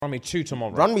Run me two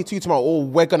tomorrow. Run me two tomorrow, or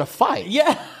we're gonna fight.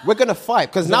 Yeah. We're gonna fight.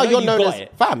 Because now you're known as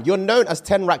it. fam, you're known as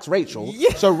 10 racks Rachel.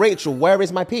 Yeah. So Rachel, where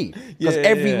is my P? Because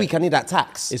every week I need that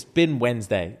tax. It's been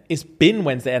Wednesday.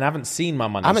 And I haven't seen my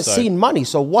money. I haven't seen money,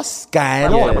 so what's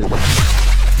going on?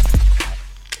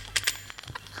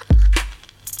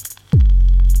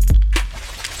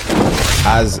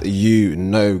 As you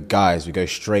know, guys, we go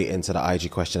straight into the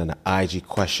IG question, and the IG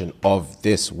question of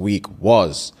this week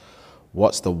was,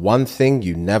 what's the one thing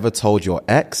you never told your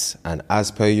ex? And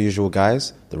as per usual,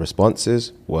 guys, the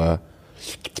responses were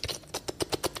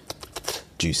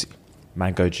juicy.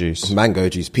 Mango juice. Mango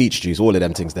juice, peach juice, all of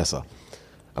them things, Dessa.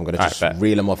 I'm going to just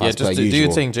reel them off as per usual. Do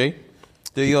your thing, G.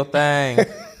 Do your thing.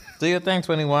 Do your thing,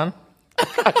 21.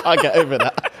 I can't get over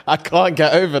that. I can't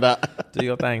get over that. Do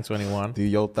your thing, 21. Do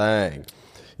your thing.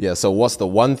 Yeah, so what's the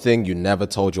one thing you never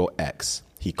told your ex?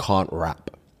 He can't rap.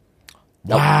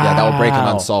 Wow. That will break a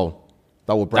man's soul.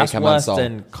 That will break That's a man's soul. worse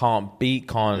than can't beat,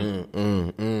 can't...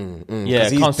 Yeah,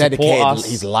 he's can't dedicated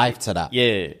his life to that.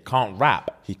 Yeah, can't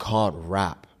rap. He can't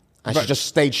rap. And she just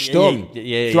stayed stum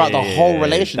throughout the whole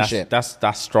relationship.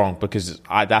 That's strong because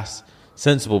that's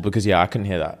sensible because, I couldn't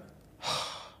hear that.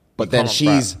 But then she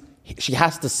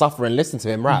has to suffer and listen to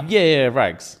him rap. Yeah,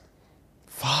 rags.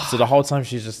 So the whole time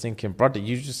she's just thinking, brother,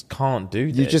 you just can't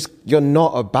do this. You're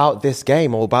not about this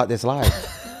game or about this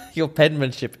life. Your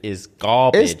penmanship is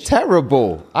garbage. It's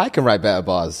terrible. I can write better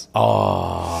bars.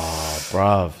 Oh,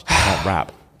 bruv. You can't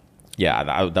rap.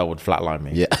 Yeah, that would flatline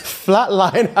me. Yeah,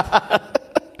 flatline.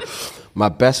 My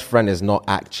best friend is not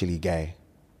actually gay.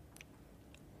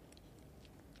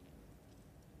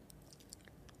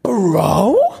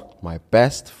 Bro? My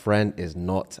best friend is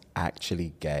not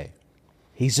actually gay.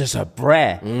 He's just a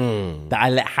brer that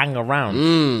I let hang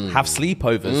around. Have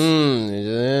sleepovers.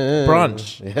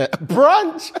 Brunch. Yeah.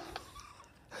 Brunch?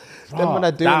 Then when I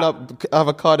do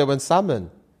avocado and salmon.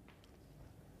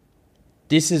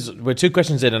 We're 2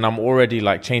 questions in and I'm already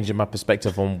like changing my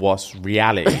perspective on what's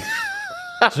reality. Do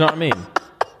you know what I mean?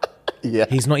 Yeah.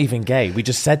 He's not even gay. We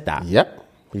just said that. Yep.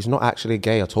 He's not actually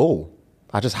gay at all.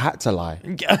 I just had to lie.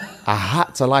 I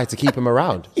had to lie to keep him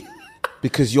around.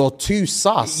 Because you're too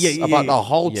sus about the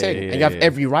whole thing. And you have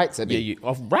every right to be.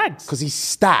 Of rags. Because he's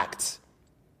stacked.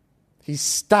 He's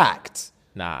stacked.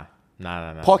 Nah.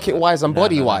 Pocket-wise and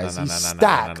body-wise. He's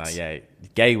stacked. No. Yeah.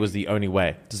 Gay was the only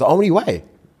way. It's the only way.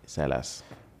 Say less.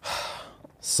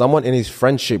 Someone in his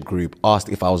friendship group asked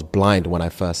if I was blind when I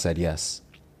first said yes.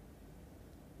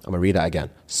 I'm going to read that again.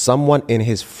 Someone in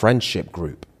his friendship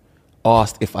group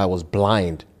asked if I was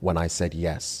blind when I said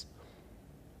yes.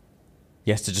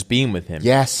 Yes, to just being with him.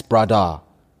 Yes, brother.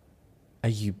 Are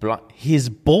you blind? His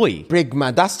boy. Big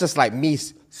man, that's just like me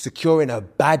securing her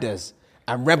badders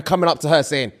and Rem coming up to her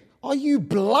saying, are you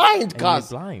blind,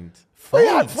 cuz? Are you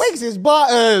blind? Fuegs is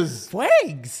butters.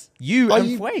 Fuegs?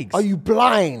 Fuegs? Are you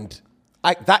blind?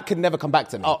 That could never come back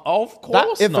to me. Oh, of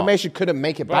course that information couldn't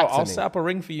make it back to me. I'll set up a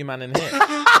ring for you, man, in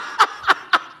here.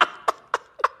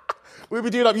 We'll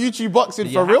be doing up YouTube boxing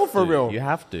for real. You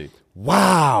have to.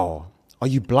 Wow. Are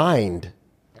you blind?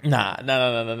 Nah.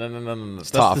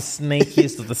 That's tough. The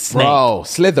snakiest of the snake. Bro,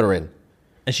 Slytherin.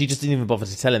 And she just didn't even bother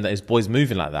to tell him that his boy's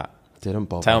moving like that. Didn't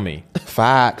bother. Tell me.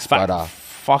 Facts, brother.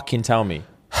 Fucking tell me.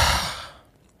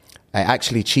 I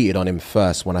actually cheated on him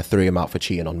first when I threw him out for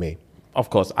cheating on me.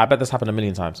 Of course. I bet this happened a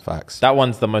million times. Facts. That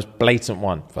one's the most blatant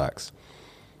one. Facts.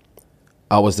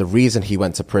 I was the reason he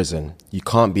went to prison. You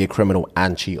can't be a criminal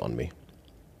and cheat on me.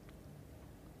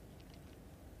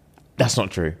 That's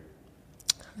not true.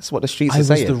 That's what the streets are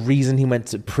saying. I was the reason he went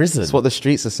to prison. That's what the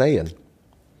streets are saying.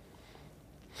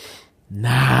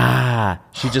 Nah.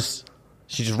 She just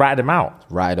ratted him out.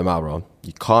 Ratted him out, bro.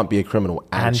 You can't be a criminal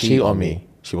and cheat on me.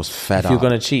 She was fed up. If you're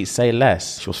going to cheat, say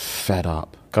less. She was fed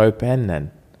up. Go pen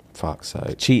then. Fuck's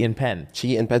sake. Cheating pen.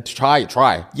 Cheating pen. Try it.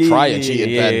 Try a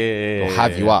cheating pen. It'll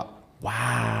have you up.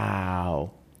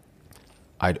 Wow.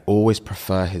 I'd always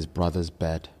prefer his brother's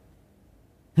bed.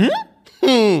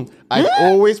 I'd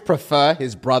always prefer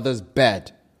his brother's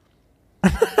bed.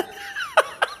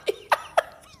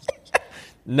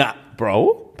 Nah,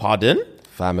 bro. Pardon?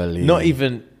 Family. Not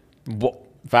even... What?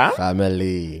 Fam?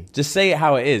 Family. Just say it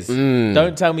how it is.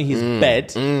 Don't tell me his bed.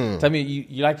 Tell me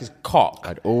you like his cock.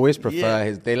 I'd always prefer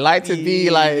his... They like to be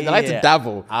like... They like to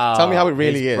dabble. Tell me how it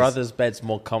really is. His brother's bed's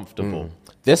more comfortable.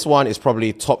 This one is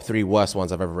probably top 3 worst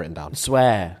ones I've ever written down.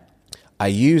 Swear. I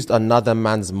used another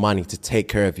man's money to take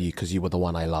care of you because you were the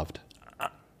one I loved.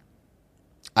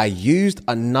 I used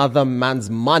another man's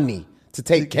money to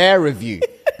take care of you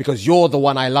because you're the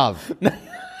one I love.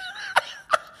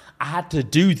 I had to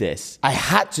do this. I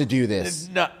had to do this.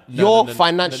 You're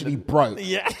financially broke.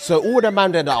 Yeah. So all the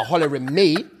man that are hollering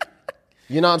me,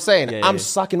 You know what I'm saying? Yeah, I'm yeah.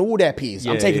 sucking all their peas.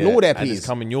 I'm Yeah, taking yeah. all their And peas. it's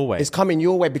coming your way. It's coming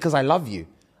your way because I love you.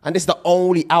 And it's the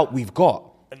only out we've got.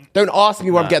 Don't ask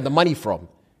me where I'm getting the money from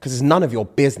because it's none of your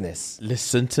business.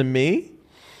 Listen to me.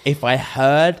 If I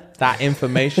heard that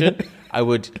information, I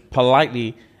would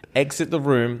politely exit the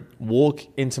room, walk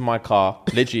into my car,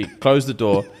 literally close the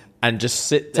door, and just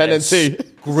sit there 10 and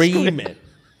 2.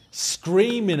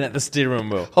 screaming at the steering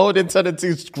wheel. Holding 10 and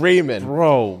 2 screaming.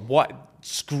 Bro, what?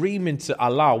 Screaming to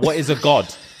Allah. What is a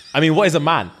God? I mean, what is a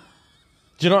man?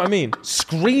 Do you know what I mean?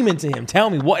 Screaming to him. Tell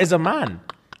me, what is a man?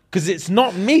 Because it's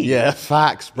not me. Yeah,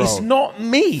 facts, bro. It's not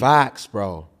me. Facts,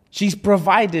 bro. She's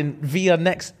providing via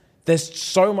next. There's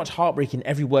so much heartbreak in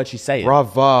every word she's saying.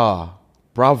 Brava.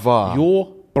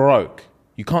 You're broke.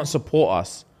 You can't support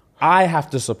us. I have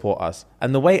to support us.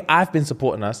 And the way I've been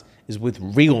supporting us is with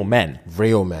real men.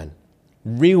 Real men.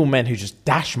 Real men who just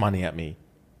dash money at me.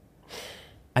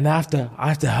 And I have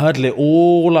to hurdle it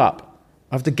all up.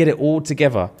 I have to get it all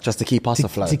together. Just to keep us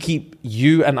afloat. To keep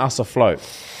you and us afloat.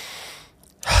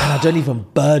 And I don't even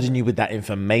burden you with that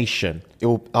information. It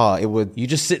would. You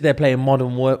just sit there playing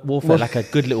Modern Warfare like a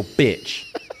good little bitch.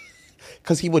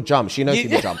 Because he would jump. She knows he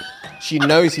would jump. She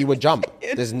knows he would jump.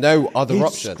 There's no other He'd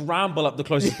option. scramble up the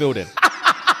closest building.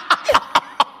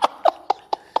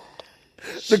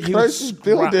 The closest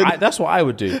building. That's what I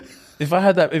would do. If I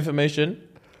had that information,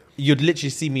 you'd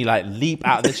literally see me like leap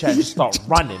out of the chair and just start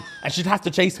running. And she'd have to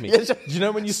chase me. Do you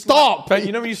know when you Stop!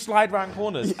 You know when you slide around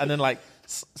corners and then like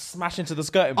smash into the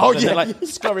skirting board and then like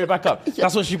scurry back up.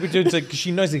 That's what she'd be doing because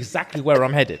she knows exactly where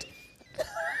I'm headed.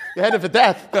 You're headed for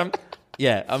death.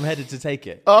 Yeah, I'm headed to take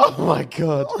it. Oh my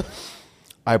God.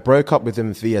 I broke up with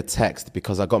him via text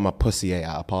because I got my pussy ate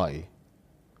at a party.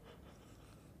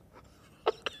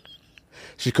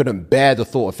 She couldn't bear the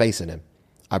thought of facing him.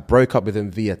 I broke up with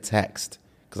him via text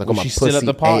because I got my Was she pussy still at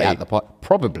the party? ate at the party.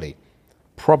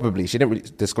 Probably. She didn't really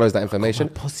disclose that information.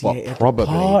 Pussy but ate at probably.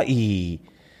 the party.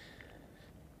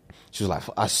 She was like,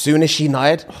 as soon as she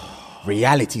nutted,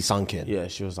 reality sunk in. Yeah,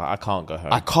 she was like, I can't go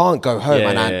home. I can't go home, Yeah,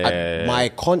 and yeah. my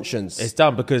conscience. It's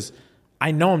done because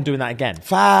I know I'm doing that again.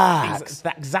 Facts.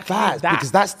 Exactly Facts. that.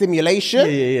 Because that stimulation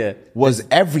Yeah. was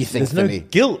everything There's for no me.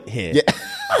 guilt here. Yeah.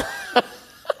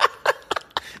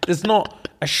 There's not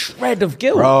a shred of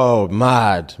guilt. Bro,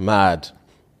 mad.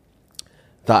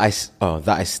 That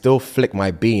I still flick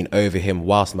my bean over him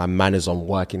whilst my man is on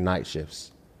working night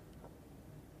shifts.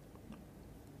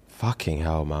 Fucking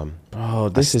hell, man. Bro,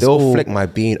 this I is still all... flick my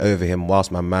bean over him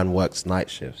whilst my man works night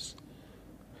shifts.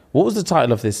 What was the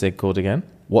title of this thing called again?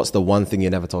 What's the one thing you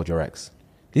never told your ex?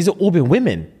 These are all been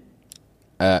women.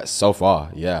 So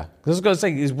far, yeah. I was going to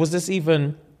say, was this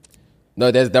even...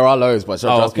 No, there are loads, but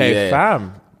trust me, yeah.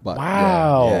 fam. But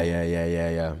wow.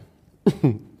 Yeah.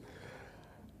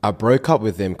 I broke up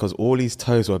with him because all his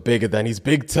toes were bigger than his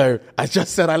big toe. I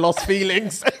just said I lost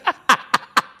feelings.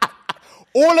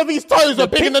 All of his toes are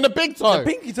bigger than the big toe. The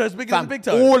pinky toe is bigger than the big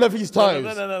toe. All of his toes.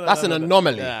 No, That's an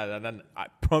anomaly.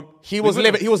 He was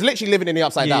literally living in the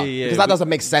upside down. Because that doesn't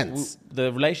make sense.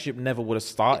 The relationship never would have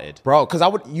started. Bro, because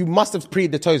you must have pre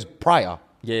the toes prior.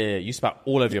 Yeah, you spat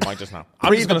all over your mic just now.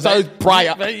 Pre the toes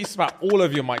prior. You spat all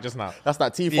over your mic just now. That's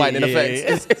that teeth whitening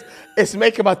effect. It's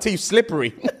making my teeth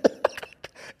slippery.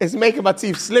 It's making my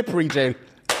teeth slippery, Jane.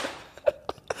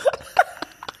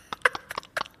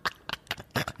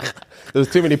 There's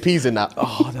too many peas in that.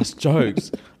 Oh, that's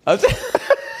jokes.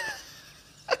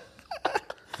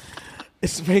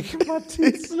 It's making my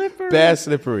teeth slippery. Bare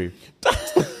slippery.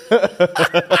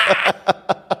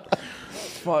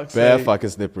 Bare fucking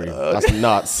slippery. That's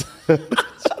nuts.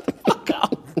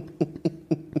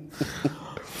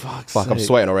 Fuck, I'm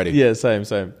sweating already. Yeah, same.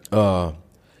 That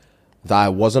I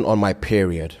wasn't on my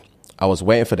period. I was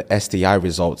waiting for the STI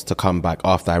results to come back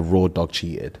after I raw dog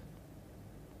cheated.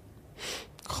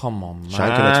 Come on, man.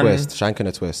 Shank and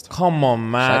a twist. Come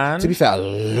on, man. To be fair, a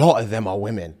lot of them are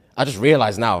women. I just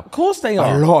realised now. Of course they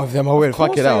are. A lot of them are women.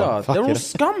 Fuck it out. They're all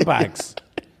scumbags.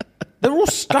 They're all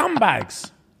scumbags.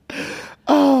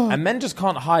 And men just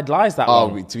can't hide lies that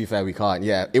long. To be fair, we can't.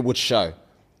 Yeah, it would show.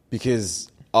 Because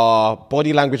our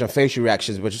body language and facial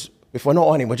reactions, if we're not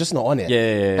on it, we're just not on it.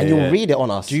 Yeah. And you'll read it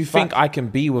on us. Do you think I can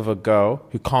be with a girl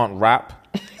who can't rap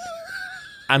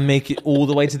and make it all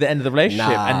the way to the end of the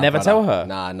relationship and never tell her?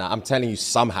 Nah. I'm telling you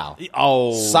somehow.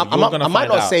 Oh, I might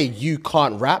not say you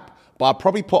can't rap, but I'll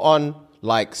probably put on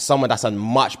like someone that's a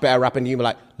much better rapper than you.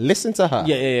 Like, listen to her.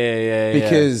 Yeah.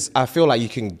 Because I feel like you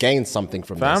can gain something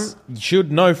from this. You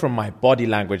should know from my body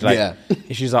language. Like,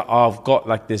 if she's like, oh, I've got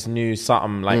like this new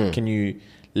something. Like, can you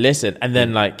listen? And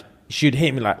then like she'd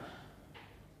hit me like,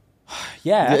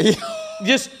 yeah.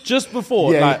 just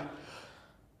before like.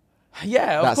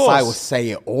 Yeah, of That course. sigh would say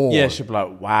it all. Yeah, she'd be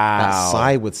like, wow. That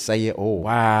sigh would say it all.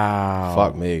 Wow.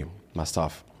 Fuck me. My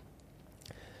stuff.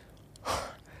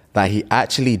 That he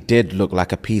actually did look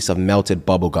like a piece of melted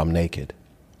bubblegum naked.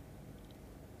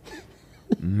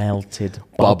 Melted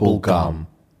Bubble bubblegum. gum.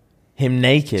 Him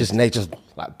naked. Just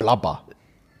like blubber.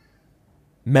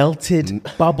 Melted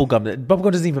bubblegum.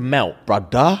 Bubblegum doesn't even melt.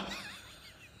 Brother.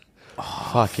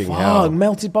 Fucking Fuck, hell.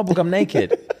 melted bubblegum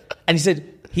naked. And he said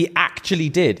he actually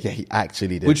did. Yeah, he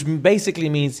actually did. Which basically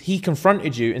means he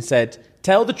confronted you and said,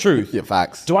 tell the truth. Yeah,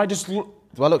 facts. Do I just look...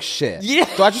 Do I look shit? Yeah.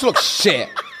 Do I just look shit?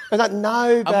 I was like,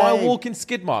 no, babe. Am I walking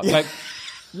skid marks? Like,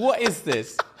 what is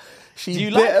this? She Do you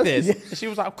bit like us- this? Yeah. She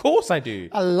was like, of course I do.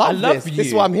 I love this. you. This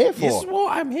is what I'm here for. This is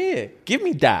what I'm here. Give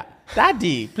me that.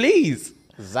 Daddy, please.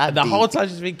 And the Zaddy. whole time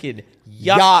she's thinking,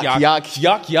 yuck, Yuck, yuck,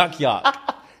 yuck. yuck, yuck, yuck.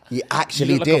 He You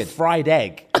actually look like did. a fried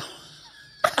egg.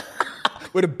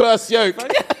 With a burst yolk.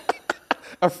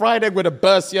 A fried egg with a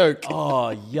burst yolk.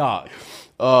 Oh,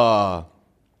 yuck.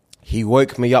 He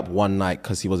woke me up one night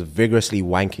because he was vigorously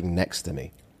wanking next to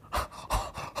me.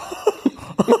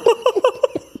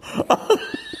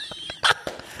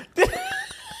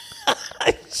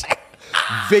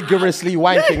 Vigorously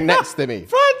wanking next to me.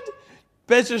 Fran,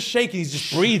 Ben's just shaking. He's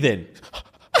just breathing.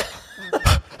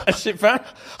 That shit, fam.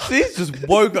 He's just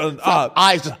woken up.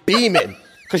 Eyes just beaming.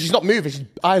 Because she's not moving. She's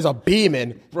eyes are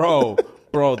beaming. Bro,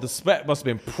 the sweat must have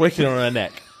been pricking on her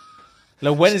neck.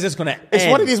 Like, when is this going to end? It's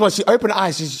one of these ones. She opened her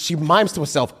eyes. She mimes to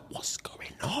herself, what's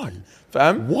going on?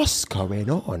 Fam? What's going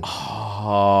on?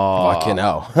 Oh. Fucking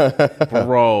hell.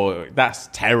 Bro, that's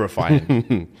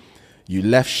terrifying. You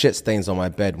left shit stains on my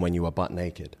bed when you were butt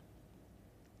naked.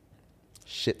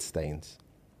 Shit stains.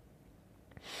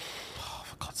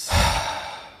 For God's sake.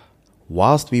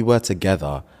 Whilst we were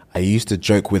together, I used to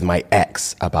joke with my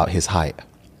ex about his height.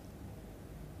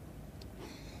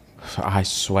 I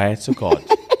swear to God.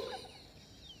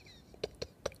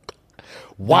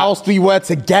 Whilst we were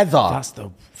together. That's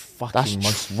the fucking That's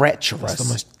most treacherous. That's the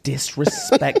most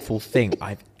disrespectful thing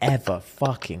I've ever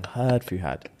fucking heard,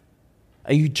 Fuhad.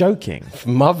 Are you joking?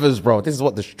 Mothers, bro. This is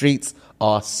what the streets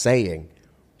are saying.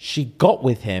 She got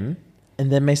with him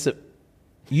and then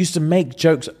used to make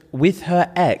jokes with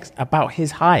her ex about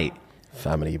his height.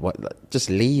 Family, what? Just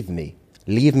leave me.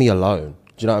 Leave me alone.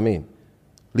 Do you know what I mean?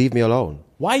 Leave me alone.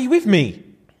 Why are you with me?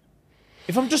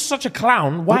 If I'm just such a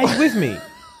clown, why are you with me?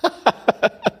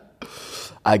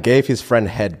 I gave his friend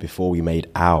head before we made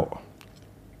out.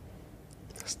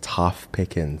 It's tough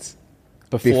pickings.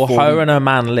 Before her and her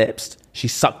man lipsed, she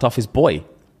sucked off his boy.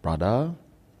 Brother.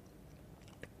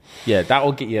 Yeah, that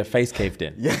will get your face caved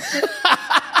in. Yeah.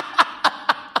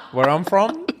 Where I'm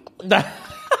from, that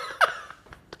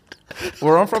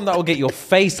will get your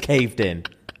face caved in.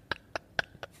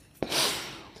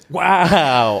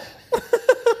 Wow.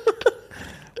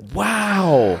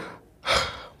 Wow.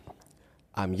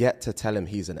 I'm yet to tell him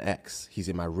he's an ex. He's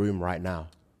in my room right now.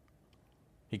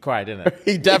 He cried, didn't it?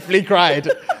 He definitely cried.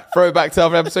 Throwback to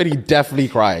other episode, he definitely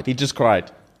cried. He just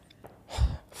cried.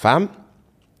 Fam,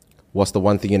 what's the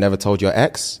one thing you never told your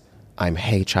ex? I'm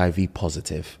HIV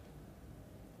positive.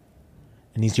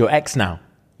 And he's your ex now.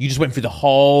 You just went through the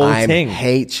whole I'm thing.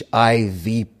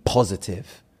 HIV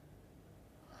positive.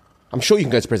 I'm sure you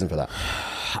can go to prison for that.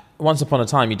 Once upon a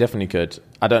time, you definitely could.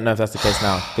 I don't know if that's the case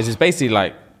now. Because it's basically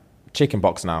like chicken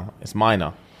pox now. It's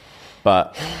minor.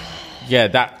 But yeah,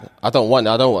 that... I don't want.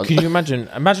 Can you imagine?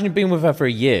 Imagine you've been with her for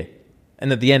a year.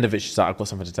 And at the end of it, she's like, I've got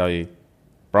something to tell you.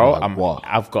 Bro, What?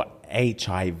 I've got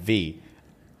HIV.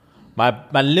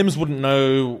 My limbs wouldn't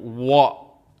know what...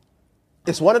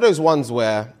 It's one of those ones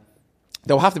where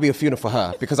there'll have to be a funeral for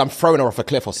her because I'm throwing her off a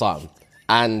cliff or something.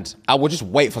 And I will just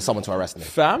wait for someone to arrest me.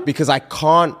 Fam? Because I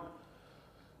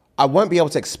won't be able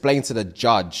to explain to the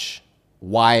judge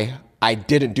why I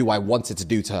didn't do what I wanted to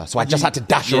do to her. So I just had to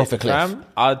dash her off a cliff. Fam,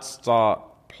 I'd start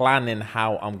planning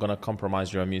how I'm going to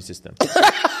compromise your immune system.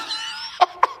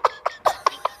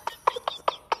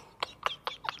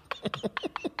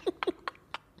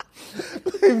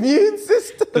 Immune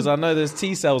system. Because I know there's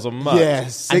T cells on merch.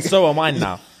 Yes. And so are mine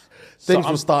now. Things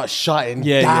So will start shutting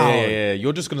yeah, down. yeah.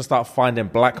 You're just going to start finding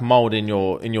black mold in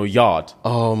your yard.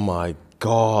 Oh my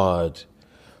God.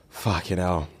 Fucking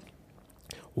hell.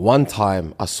 One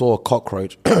time I saw a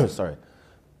cockroach. Sorry.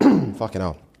 Fucking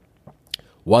hell.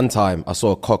 One time I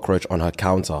saw a cockroach on her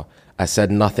counter. I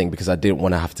said nothing because I didn't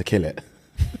want to have to kill it.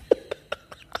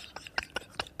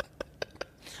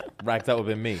 Rags, that would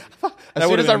have been me. As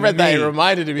soon as I read that, it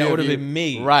reminded me That of would have you. been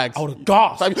me. Rags. I would have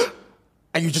gasped.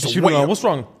 And you just She'd be wait. like, what's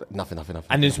wrong? Nothing.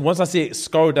 And just once I see it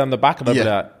scroll down the back of her, I'll be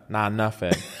Yeah. like, nah,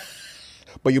 nothing.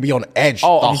 But you'll be on edge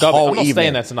Oh, the I'm going. whole I'm not evening.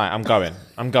 staying there tonight. I'm going.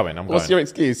 I'm going. What's your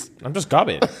excuse? I'm just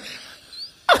going.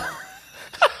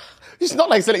 It's not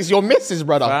like it's your missus,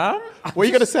 brother. Fam? What are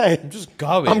you going to say? I'm just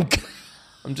going.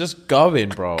 I'm just going,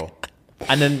 bro.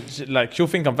 And then she'll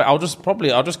think I'll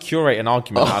just curate an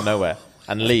argument out of nowhere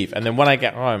and leave. And then when I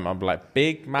get home, I'm like,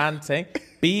 big man thing,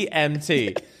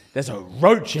 BMT. There's a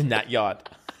roach in that yard.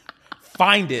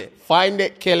 Find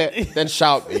it, kill it, then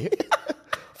shout me.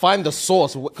 Find the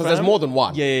source, because there's more than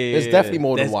one. Yeah. There's definitely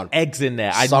more than one. Eggs in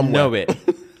there. Somewhere. I know it.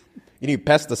 You need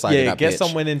pesticide in that get bitch.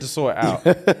 someone in to sort it out,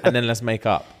 and then let's make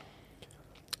up.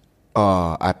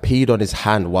 I peed on his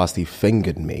hand whilst he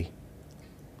fingered me.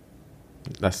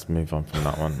 Let's move on from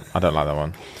that one. I don't like that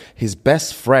one. His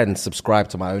best friend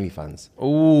subscribed to my OnlyFans.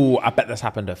 Ooh, I bet that's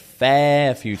happened a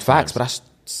fair few times. Facts, but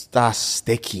that's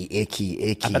sticky, icky.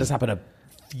 I bet that's happened a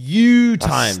few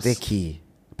times. Sticky.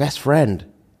 Best friend.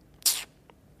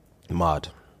 Mad.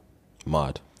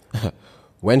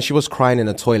 When she was crying in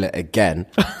the toilet again,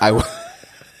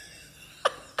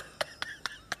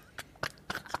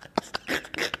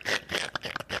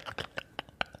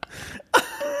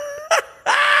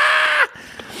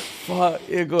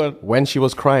 You're good. When she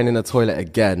was crying in the toilet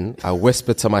again, I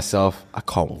whispered to myself, I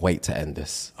can't wait to end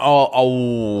this.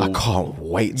 Oh. I can't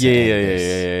wait to end this.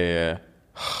 Yeah.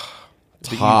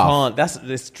 But you can't.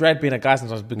 It's dread being a guy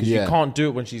sometimes because you can't do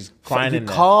it when she's crying in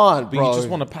there. You can't, but bro. you just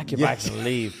want to pack your bags and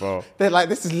leave, bro. They're like,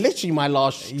 this is literally my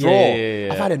last straw. Yeah.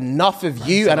 I've had enough of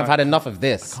you and I've had enough of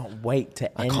this. I can't wait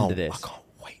to end this. I can't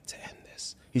wait to end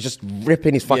this. He's just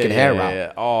ripping his fucking hair out.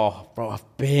 Yeah. Oh, bro,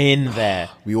 I've been there.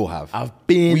 We all have.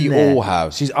 We all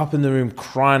have. She's up in the room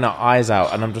crying her eyes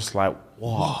out, and I'm just like,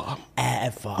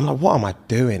 whatever. I'm like, what am I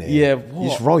doing here? Yeah, You what?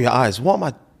 just roll your eyes. What am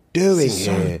I doing This is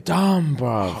here? so dumb,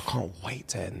 bro. I can't wait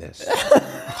to end this.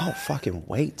 I can't fucking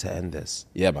wait to end this.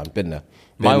 Yeah, man, been there.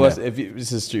 My worst.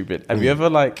 This is stupid. Have you ever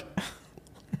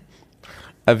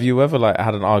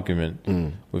had an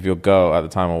argument with your girl at the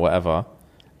time or whatever,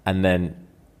 and then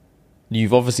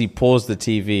you've obviously paused the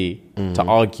TV to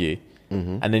argue,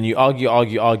 and then you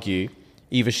argue.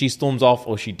 Either she storms off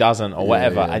or she doesn't or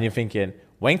whatever, and you're thinking,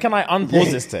 when can I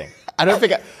unpause this thing? I don't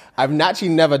think I've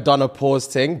naturally never done a pause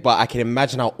thing, but I can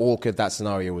imagine how awkward that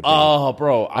scenario would be. Oh,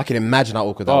 bro. I can imagine how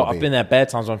awkward that would be. I've been there bare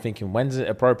times where I'm thinking, when's it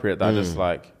appropriate that I just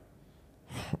like,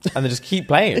 and then just keep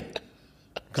playing.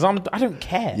 Because I don't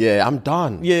care. Yeah, I'm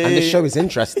done. Yeah, and this yeah. show is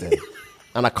interesting.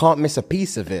 And I can't miss a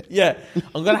piece of it. Yeah,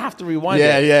 I'm going to have to rewind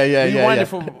it. Yeah. Rewind it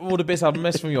from all the bits I've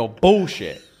missed from your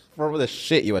bullshit. From all the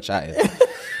shit you were chatting.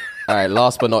 All right,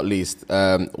 last but not least,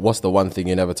 what's the one thing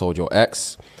you never told your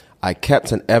ex? I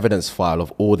kept an evidence file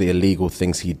of all the illegal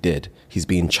things he did. He's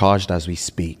being charged as we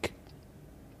speak.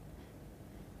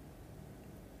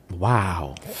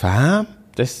 Wow. Fam?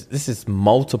 This is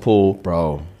multiple.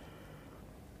 Bro.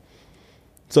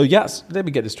 So yes, let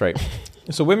me get this straight.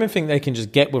 So women think they can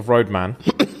just get with Roadman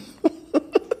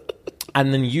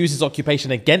and then use his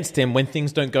occupation against him when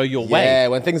things don't go your way. Yeah,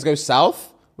 when things go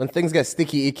south, when things get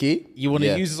sticky icky. You want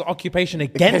to use his occupation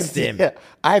against him. Yeah.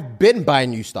 I've been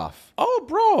buying you stuff. Oh,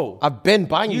 bro. I've been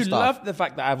buying you You stuff. love the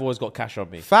fact that I've always got cash on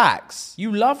me. Facts.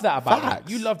 You love that about Facts.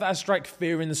 me. You love that I strike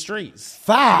fear in the streets.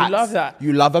 Facts. You love that.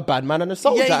 You love a bad man and a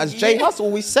soldier, Yeah, as Jay yeah. Huss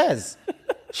always says.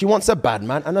 She wants a bad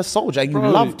man and a soldier. You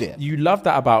Bro, loved it. You love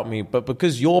that about me, but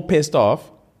because you're pissed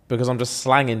off, because I'm just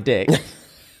slanging dick,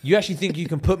 you actually think you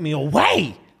can put me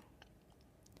away.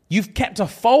 You've kept a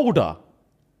folder.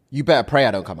 You better pray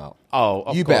I don't come out. Oh,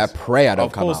 of You course. better pray I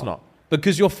don't come out. Of course not.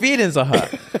 Because your feelings are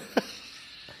hurt.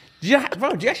 do you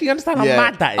actually understand how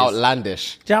mad that is?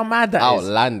 Outlandish. Do you know how mad that is?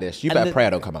 Outlandish. You better pray I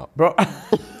don't come out. Bro,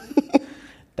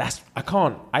 I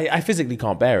can't. I physically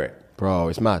can't bear it. Bro,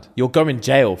 it's mad. You're going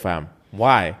jail, fam.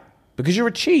 Why? Because you're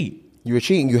a cheat. You were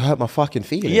cheating. You hurt my fucking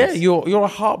feelings. Yeah, you're a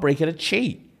heartbreaker, a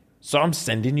cheat. So I'm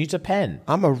sending you to pen.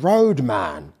 I'm a road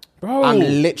man. Bro. I'm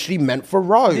literally meant for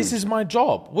road. This is my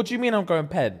job. What do you mean I'm going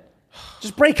pen?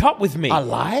 Just break up with me. I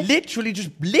lied? Literally, just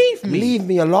leave me. Leave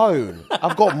me alone.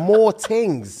 I've got more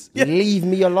things. Leave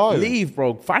me alone. Leave,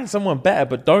 bro. Find someone better,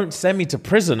 but don't send me to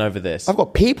prison over this. I've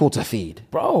got people to feed.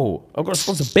 Bro, I've got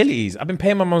responsibilities. I've been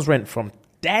paying my mum's rent from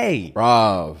day.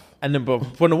 Bruv. And then,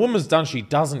 but when a woman's done, she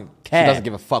doesn't care. She doesn't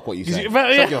give a fuck what you say. She Yeah.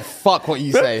 doesn't give a fuck what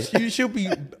you say. She'll be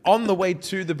on the way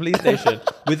to the police station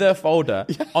with her folder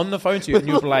on the phone to you, and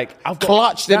you'll be like, "I've got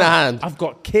Clutched in that. her hand. I've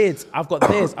got kids. I've got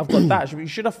this. I've got that." You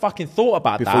should have fucking thought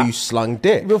about Before that you slung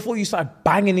dick. before you started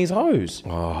banging these hoes.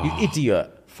 You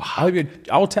idiot.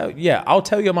 I'll tell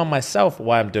your mum myself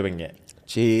why I'm doing it.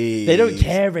 Jeez. They don't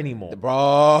care anymore.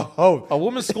 Bro. A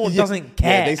woman's scorn doesn't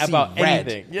care they see about red.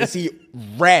 anything. They see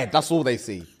red. That's all they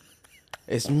see.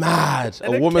 It's mad. They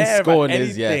A don't woman care about scorn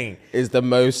anything. is the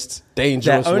most Their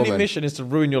dangerous only woman. mission is to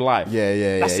ruin your life.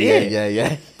 That's yeah, it.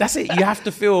 yeah. That's it. You have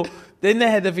to feel. In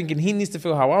their head, they're thinking he needs to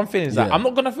feel how I'm feeling. It's like, Yeah. I'm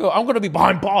not gonna feel. I'm gonna be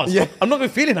behind bars. Yeah. I'm not gonna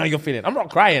be feeling how you're feeling. I'm not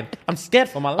crying. I'm scared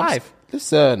for my life.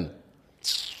 Listen,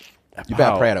 you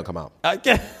better pray I don't come out.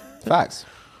 Yeah. Facts.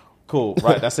 Cool.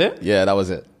 Right. That's it. Yeah, that was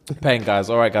it. Paying guys.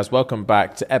 All right, guys. Welcome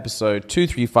back to episode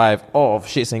 235 of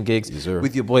Shits and Gigs Yes, sir.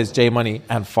 with your boys J Money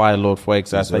and Fire Lord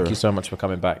Fuegs. Guys, Yes, thank sir. you so much for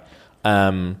coming back.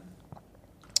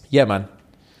 Yeah, man.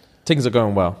 Things are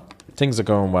going well. Things are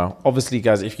going well. Obviously,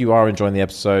 guys, if you are enjoying the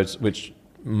episodes, which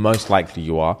most likely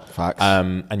you are, Facts.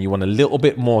 and you want a little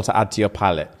bit more to add to your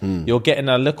palate, you're getting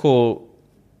a little,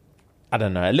 I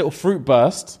don't know, a little fruit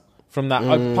burst from that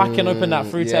packing open that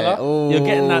Fruitella. Ooh. You're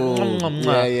getting that. Yeah.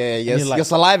 And Yes, you're like, your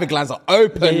saliva glands are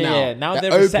open now. yeah, now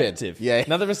they're open. receptive. Yeah.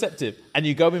 Now they're receptive. And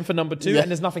you go in for number 2 Yeah.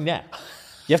 and there's nothing there.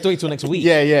 You have to wait till next week.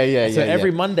 Yeah. So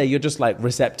every Monday you're just like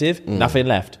receptive, nothing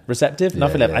left. Receptive,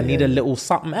 nothing left. I need a little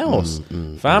something else.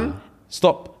 Fam,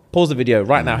 stop. Pause the video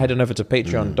right now. Head on over to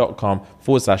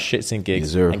patreon.com/shits and gigs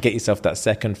Yes, sir. and get yourself that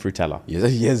second Fruitella.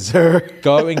 Yes, sir.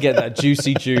 Go and get that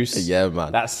juicy juice. Yeah,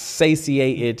 man. That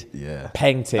satiated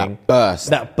painting. That burst.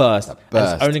 That burst. And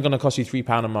burst. it's only going to cost you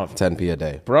 £3 a month. 10p a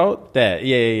day. Bro, there.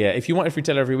 Yeah. If you wanted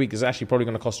Fruitella every week, it's actually probably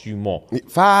going to cost you more.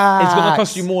 Facts. It's going to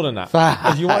cost you more than that.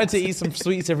 Facts. If you wanted to eat some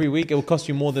sweets every week, it will cost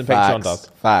you more than Patreon does.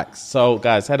 Facts. So,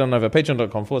 guys, head on over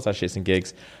patreon.com/shits and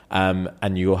gigs,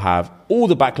 and you'll have all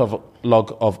the backlog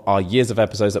of our years of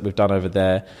episodes that we've done over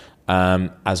there,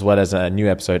 as well as a new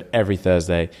episode every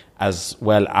Thursday, as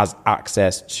well as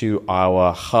access to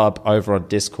our hub over on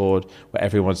Discord, where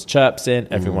everyone's chirping,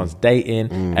 everyone's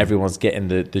dating, everyone's getting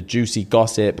the juicy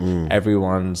gossip,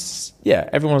 everyone's doing that.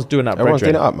 Everyone's brethren.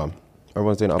 doing it up, man.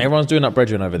 Everyone's doing up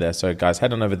brethren over there. So, guys,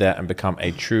 head on over there and become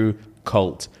a true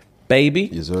cult baby.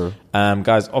 Yes, sir.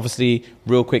 Guys, obviously,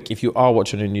 real quick, if you are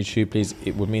watching on YouTube, please,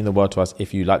 it would mean the world to us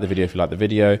if you like the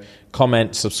video.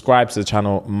 Comment, subscribe to the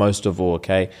channel, most of all,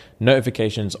 okay?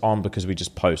 Notifications on because we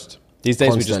just post. These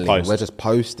days we just post. We're just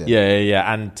posting.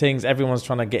 Yeah. And things, everyone's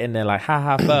trying to get in there like,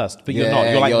 haha, first. But you're not.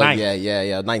 You're like ninth.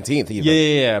 Yeah. 19th even.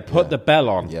 Yeah. Put the bell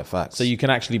on. Yeah, facts. So you can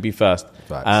actually be first.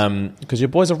 Facts. Because your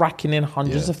boys are racking in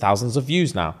hundreds of thousands of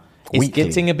views now. It's Weekly.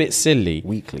 getting a bit silly.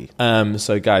 Weekly.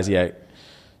 So, guys,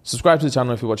 subscribe to the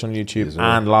channel if you watch on YouTube. Yes, sir.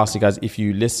 And lastly, guys, if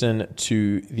you listen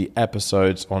to the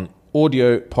episodes on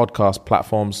audio podcast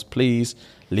platforms, please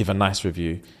leave a nice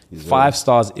review. 5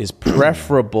 stars is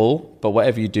preferable, but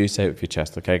whatever you do, say it with your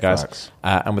chest, okay, guys? Facts.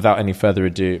 And without any further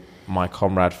ado, my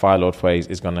comrade Firelord Fuegs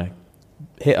is going to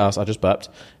hit us. I just burped.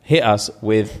 Hit us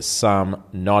with some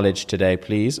knowledge today,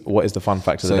 please. What is the fun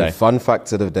fact of the day? Fun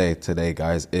fact of the day today,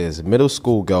 guys, is middle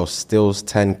school girl steals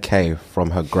 10K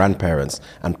from her grandparents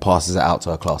and passes it out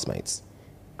to her classmates.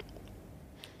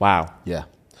 Wow. Yeah.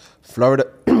 Florida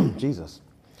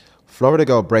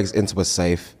girl breaks into a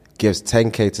safe, gives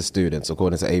 10K to students,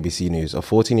 according to ABC News. A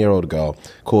 14-year-old girl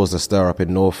caused a stir-up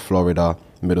in North Florida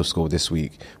Middle School this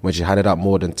week when she handed out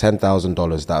more than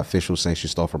 $10,000 that officials say she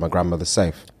stole from her grandmother's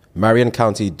safe. Marion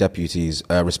County deputies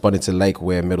responded to Lake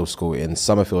Weir Middle School in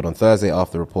Summerfield on Thursday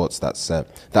after reports that said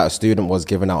that a student was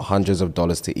giving out hundreds of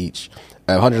dollars each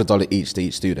to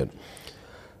each student.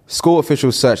 School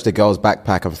officials searched the girl's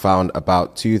backpack and found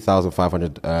about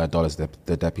 $2,500,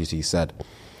 the deputy said.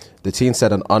 The teen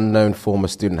said an unknown former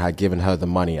student had given her the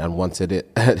money and wanted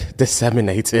it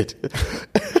disseminated.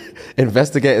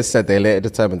 Investigators said they later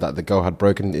determined that the girl had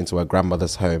broken into her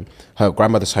grandmother's home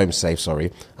safe,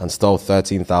 and stole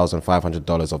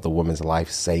 $13,500 of the woman's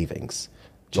life savings.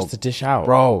 Just to dish out.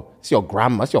 Bro, it's your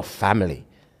grandma, it's your family.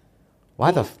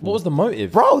 What was the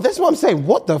motive? Bro, that's what I'm saying.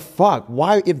 What the fuck?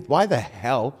 Why the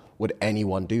hell would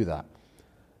anyone do that?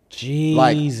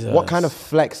 Jesus. Like, what kind of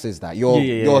flex is that?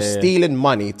 You're stealing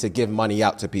money to give money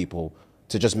out to people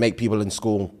to just make people in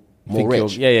school more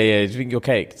rich. Yeah. You think you're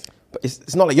caked? But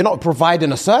it's not like you're not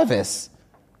providing a service.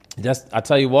 I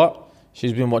tell you what,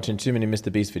 she's been watching too many Mr.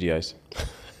 Beast videos.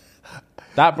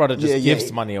 That brother just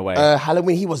gives money away.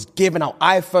 Halloween, he was giving out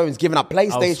iPhones, giving out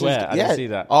PlayStations. I swear, I didn't see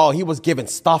that. Oh, he was giving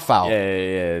stuff out.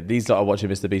 Yeah. These lot are watching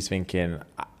Mr. Beast thinking,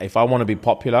 if I want to be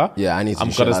popular, I'm going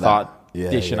to start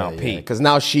dishing out P. Because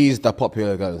now she's the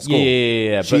popular girl in school.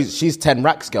 Yeah. She's 10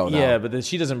 racks girl now. Yeah, but then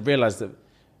she doesn't realize that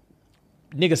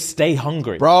nigga, stay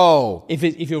hungry. Bro.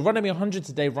 If you're running me 100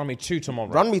 today, run me 2 tomorrow.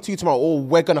 Run me 2 tomorrow, or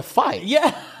we're gonna fight.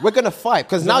 Yeah. We're gonna fight.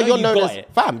 Because now I know you're you known got as, it.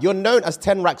 fam, you're known as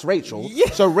 10 racks Rachel.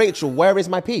 Yeah. So Rachel, where is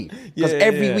my P? Because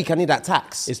every week I need that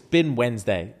tax. It's been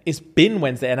Wednesday.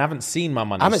 And I haven't seen my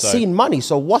money. I haven't seen money,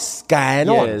 so what's going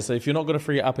on? Yeah, so if you're not going to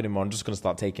free it up anymore, I'm just going to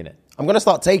start taking it. I'm gonna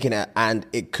start taking it, and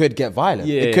it could get violent.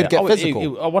 Yeah. It could get physical.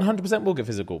 It 100% will get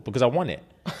physical because I want it.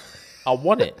 I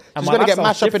want it. And It's my gonna get lifestyle's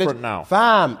mashed up in different it now.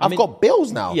 Fam, I've got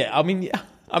bills now. Yeah, I'm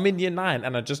in year 9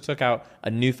 and I just took out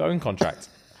a new phone contract.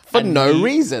 For no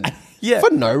reason. Yeah. For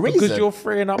no reason. Because you're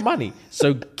freeing up money.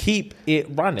 So keep it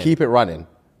running. Keep it running,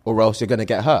 or else you're gonna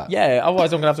get hurt. Yeah,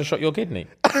 otherwise I'm going to have to shot your kidney.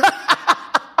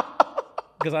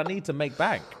 Because I need to make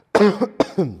bank.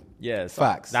 Yeah, so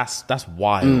Facts. That's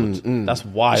wild. That's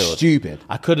wild. Stupid.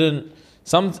 I couldn't.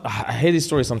 I hear these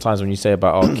stories sometimes when you say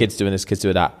about kids doing this, kids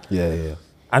doing that. Yeah.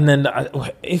 And then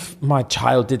if my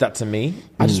child did that to me,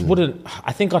 I just wouldn't.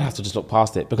 I think I'd have to just look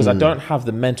past it because I don't have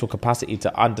the mental capacity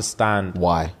to understand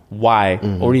Why,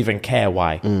 or even care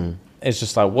why. It's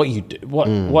just like what you do.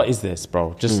 What is this,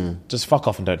 bro? Just fuck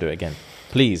off and don't do it again,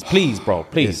 please, bro,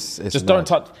 please. It's just mad. don't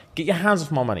touch. Get your hands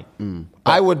off my money.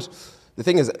 I would. The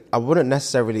thing is, I wouldn't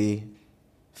necessarily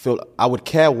feel. I would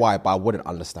care why, but I wouldn't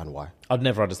understand why. I'd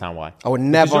never understand why. I would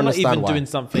never Because you're understand not even why. doing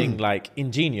something like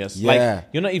ingenious. Yeah. Like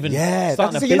you're not even Yeah,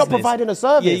 starting that's a it. You're not business. providing a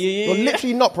service. Yeah. You're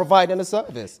literally not providing a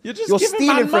service. You're just you're giving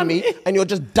stealing man from me, money. and you're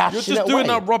just dashing You're just it doing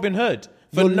away. that Robin Hood.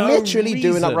 For You're no literally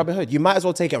doing that reason. Robin Hood. You might as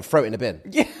well take it and throw it in the bin.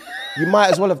 Yeah. You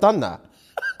might as well have done that.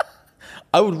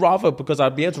 I would rather because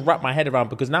I'd be able to wrap my head around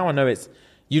because now I know it's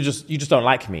you just don't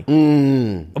like me.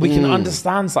 We can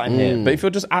understand something here, but if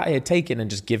you're just out here taking and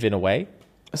just giving away,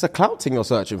 It's a clout thing you're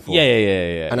searching for.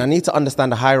 yeah. And I need to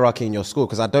understand the hierarchy in your school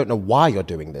because I don't know why you're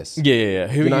doing this. Yeah.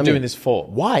 Who You know are what I you doing mean? this for?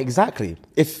 Why exactly?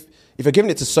 If you're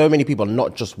giving it to so many people,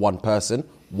 not just one person,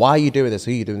 why are you doing this?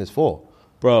 Who are you doing this for?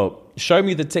 Bro, show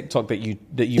me the TikTok that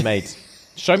you made.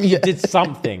 Show me you did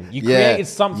something. You Yeah. created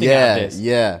something Yeah. out of this.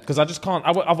 Yeah. Because I just can't.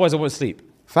 Otherwise, I won't sleep.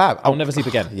 Fab. I'll never sleep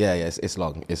again. Yeah. It's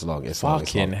long. It's long.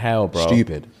 Fucking hell, bro.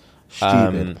 Stupid.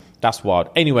 That's wild.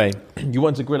 Anyway, you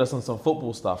want to grill us on some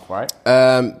football stuff, right?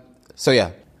 So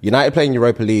yeah, United playing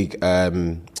Europa League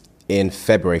in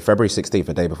February 16th,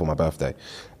 a day before my birthday.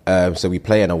 So we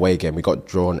play an away game. We got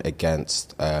drawn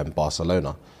against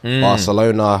Barcelona.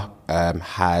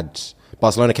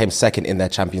 Barcelona came second in their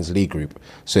Champions League group,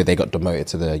 so they got demoted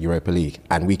to the Europa League,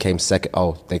 and we came second.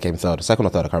 Oh, they came second or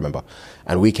third, I can't remember.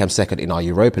 And we came second in our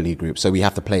Europa League group, so we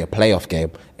have to play a playoff game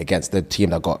against the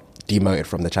team that got demoted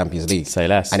from the Champions League. Say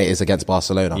less. And it is against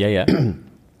Barcelona. Yeah.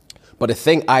 But the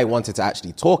thing I wanted to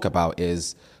actually talk about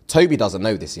is Toby doesn't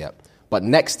know this yet, but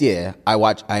next year I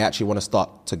actually want to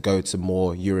start to go to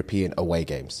more European away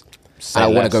games. And I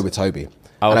want to go with Toby.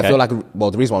 Oh, and okay. I feel like,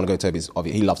 the reason why I want to go with Toby is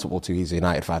obviously he loves football too. He's a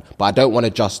United fan. But I don't want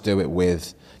to just do it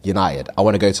with United. I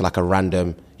want to go to like a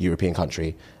random European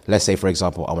country. Let's say, for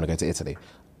example, I want to go to Italy.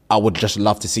 I would just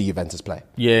love to see Juventus play.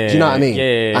 Yeah. Do you know what I mean?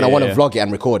 Yeah. And I want to vlog it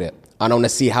and record it. And I want to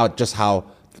see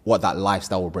what that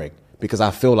lifestyle will bring. Because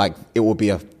I feel like it will be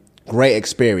a great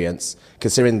experience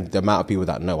considering the amount of people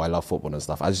that know I love football and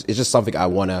stuff. It's just something I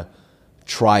want to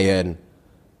try and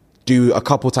do a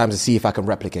couple times to see if I can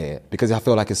replicate it, because I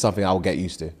feel like it's something I'll get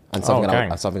used to and something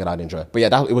that I'd enjoy. But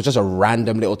yeah, it was just a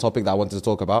random little topic that I wanted to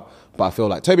talk about. But I feel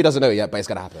like Toby doesn't know it yet, but it's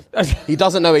going to happen. He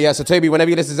doesn't know it yet. So Toby,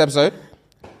 whenever you listen to this episode,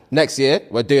 next year,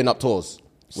 we're doing up tours.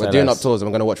 We're doing up tours and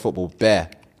we're going to watch football bare.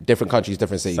 Different countries,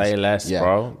 different cities. Say less,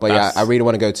 bro. But yeah, I really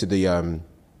want to go to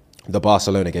the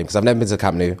Barcelona game because I've never been to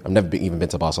Camp Nou. I've never even been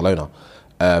to Barcelona.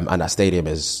 And that stadium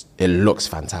it looks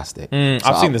fantastic.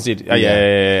 I've seen the stadium.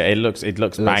 Yeah. It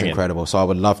looks banging. Incredible. So I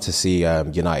would love to see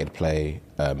United play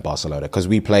Barcelona because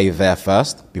we play there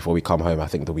first before we come home. I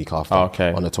think the week after,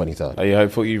 on the 23rd. Are you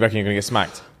hopeful? You reckon you're going to get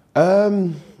smacked?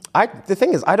 The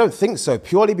thing is, I don't think so.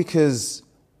 Purely because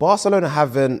Barcelona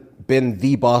haven't been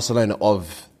the Barcelona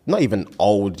of not even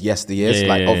old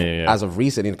yesteryears, as of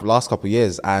recent in the last couple of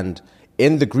years. And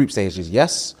in the group stages,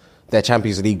 yes. Their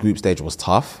Champions League group stage was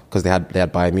tough because they had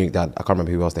Bayern Munich. I can't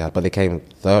remember who else they had, but they came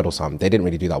third or something. They didn't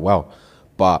really do that well.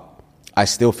 But I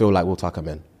still feel like we'll tuck them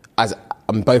in.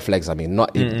 On both legs, I mean.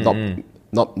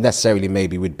 Not necessarily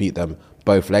maybe we'd beat them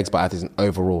both legs, but I think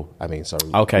overall, I mean, sorry.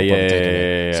 Okay,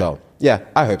 yeah. So, yeah,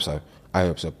 I hope so.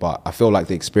 But I feel like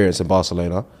the experience in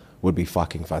Barcelona would be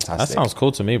fucking fantastic. That sounds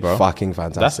cool to me, bro. Fucking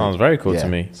fantastic. That sounds very cool to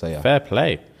me. So, yeah. Fair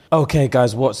play. Okay,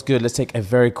 guys, what's good? Let's take a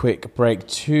very quick break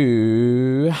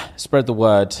to spread the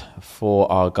word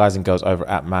for our guys and girls over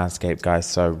at Manscaped, guys.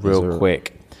 So real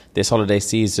quick, this holiday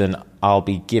season, I'll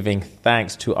be giving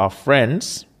thanks to our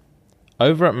friends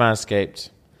over at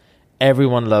Manscaped.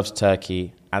 Everyone loves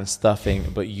turkey. and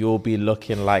stuffing, but you'll be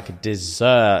looking like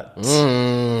dessert.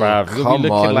 Bruv, you'll come be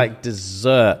looking on. like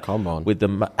dessert. Come on. With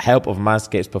the help of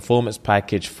Manscaped's Performance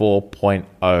Package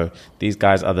 4.0. These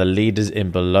guys are the leaders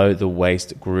in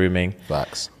below-the-waist grooming.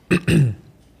 Facts.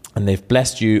 And they've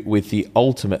blessed you with the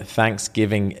ultimate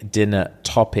Thanksgiving dinner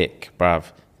topic, bruv.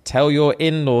 Tell your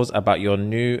in-laws about your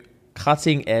new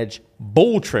cutting-edge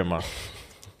ball trimmer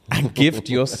and gift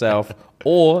yourself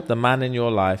or the man in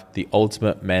your life the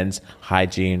ultimate men's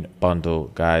hygiene bundle,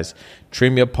 guys.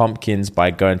 Trim your pumpkins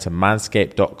by going to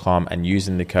manscaped.com and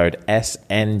using the code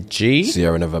SNG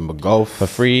Sierra November Golf. for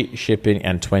free shipping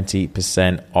and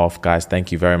 20% off, guys.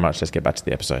 Thank you very much. Let's get back to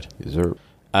the episode. Yes, sir.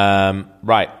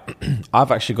 Right.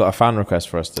 I've actually got a fan request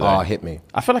for us today. Oh, hit me.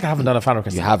 I feel like I haven't done a fan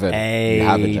request You in haven't. You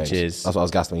haven't, James. ages. That's what I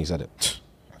was gassed when you said it.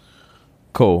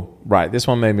 Cool. Right. This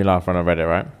one made me laugh when I read it,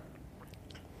 right?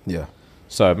 Yeah.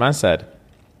 So, man said,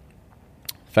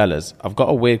 fellas, I've got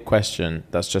a weird question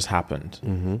that's just happened.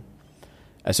 Mm-hmm.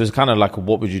 So it's kind of like a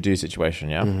what would you do situation,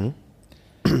 yeah?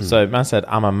 Mm-hmm. So, man said,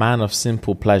 I'm a man of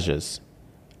simple pleasures.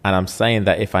 And I'm saying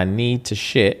that if I need to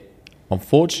shit,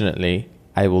 unfortunately,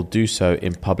 I will do so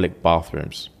in public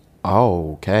bathrooms.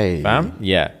 Oh, okay. Fam?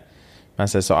 Yeah. Man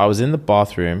says, so I was in the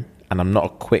bathroom and I'm not a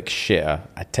quick shitter.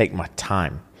 I take my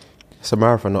time. It's a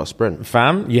marathon, not a sprint.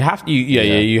 Fam, you have to,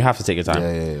 you have to take your time.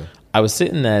 Yeah. I was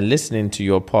sitting there listening to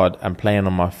your pod and playing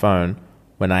on my phone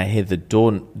when I hear the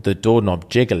doorknob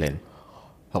jiggling.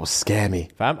 That would scare me.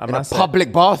 Fam, and in man a said,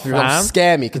 public bathroom, that would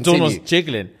scare me. The doorknob's Continue.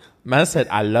 jiggling. Man said,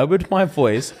 I lowered my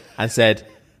voice and said,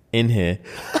 in here.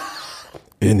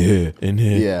 In here.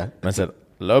 Yeah. Man said,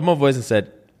 lowered my voice and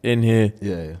said, in here.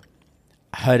 Yeah.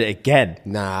 I heard it again.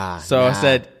 Nah. So I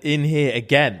said, in here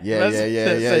again. Yeah.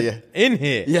 In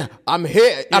here. Yeah, I'm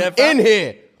here. Yeah, I'm fam. in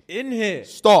here. In here.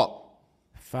 Stop.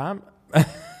 Fam.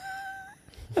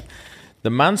 The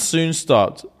man soon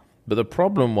stopped, but the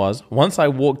problem was, once I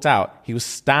walked out, he was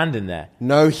standing there.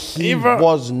 No, he Bro.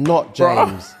 was not,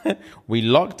 James. We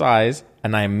locked eyes,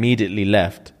 and I immediately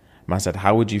left. Man said,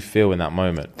 how would you feel in that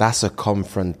moment? That's a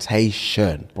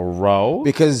confrontation. Bro.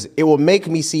 Because it will make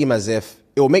me feel as if,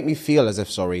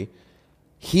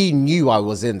 he knew I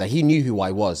was in there. He knew who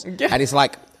I was. Yeah. And it's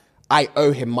like, I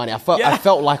owe him money. I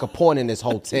felt like a pawn in this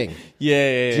whole thing.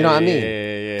 Yeah. Do you know what I mean?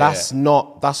 Yeah. That's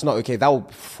not okay. That will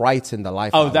frighten the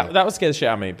life out of me. That would scare the shit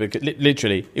out of me. Because,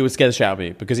 literally, it would scare the shit out of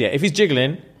me. Because, if he's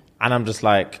jiggling, and I'm just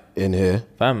like, In here.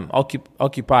 fam,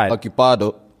 occupied.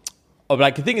 Occupado. Oh,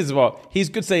 like, the thing is, he's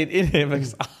good saying in here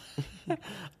because I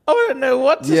don't know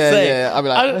what to say. Yeah. I'll be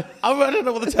like, I don't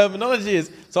know what the terminology is.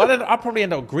 So I'll probably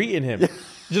end up greeting him. Do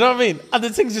you know what I mean? And the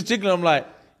thing's just jiggling. I'm like,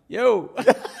 yo.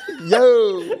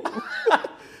 yo.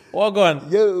 Well, go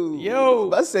on. Yo.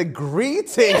 That's a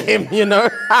greeting him, you know?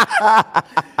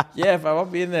 Yeah, if I'll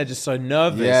be in there just so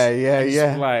nervous. Yeah.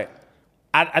 Just like,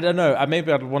 I don't know.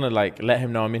 Maybe I'd want to like let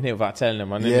him know I'm in here without telling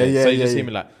him I'm in Yeah, here. yeah, So you yeah, just yeah. hear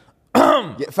me like,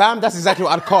 Yeah, fam, that's exactly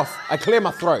what I'd cough. I clear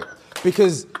my throat.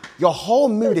 Because your whole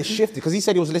mood is shifted. Because he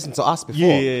said he was listening to us before.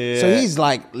 Yeah. So he's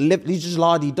like, he's just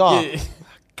la-di-da. Yeah.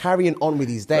 Carrying on with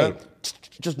his day.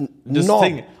 Just this no.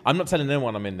 thing, I'm not telling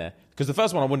anyone I'm in there. Because the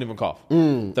first one, I wouldn't even cough.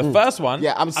 The first one,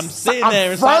 Yeah, I'm sitting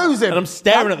there inside frozen. and I'm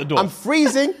staring at the door. I'm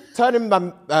freezing, turning my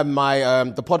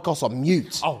the podcast on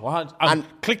mute. I'm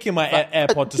clicking my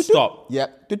AirPod to stop.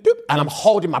 Yep. And I'm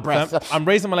holding my breath. I'm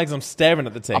raising my legs. I'm staring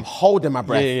at the thing. I'm holding my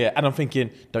breath. Yeah. And I'm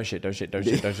thinking, don't shit. Because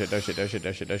he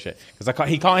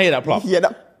can't hear that plop.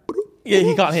 Yeah. Yeah,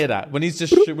 he can't hear that when he's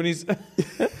just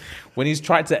when he's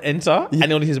tried to enter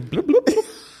and all he hears is bloop bloop.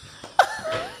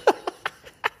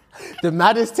 The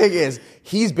maddest thing is,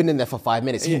 he's been in there for 5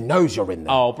 minutes. He knows you're in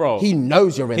there. Oh, bro. He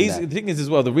knows you're in there. The thing is as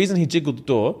well, the reason he jiggled the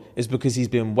door is because he's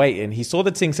been waiting. He saw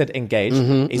the thing said engage.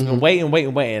 He's been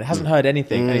waiting, hasn't heard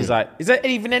anything. And he's like, is there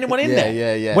even anyone in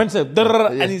there? Yeah. Went to,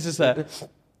 and he's just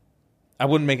I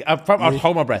wouldn't make it. I'd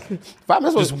hold my breath. Fam,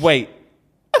 that's what- Just wait.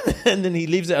 And then he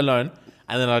leaves it alone.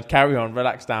 And then I'd carry on,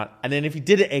 relax down. And then if he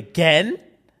did it again,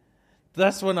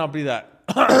 that's when I'll be like,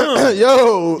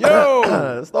 Yo.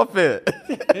 Stop it.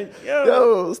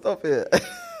 yo, Stop it.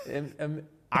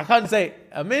 I can't say,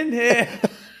 I'm in here.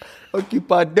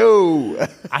 Occupado.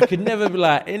 I could never be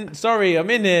like, sorry, I'm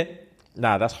in here.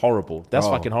 Nah, that's horrible. That's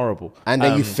fucking horrible. And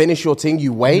then you finish your thing,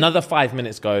 you wait. Another 5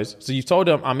 minutes goes. So you've told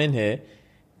him, I'm in here.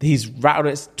 He's rattled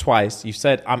it twice. You've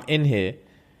said, I'm in here.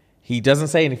 He doesn't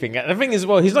say anything. And the thing is,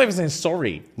 he's not even saying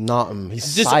sorry. Nah,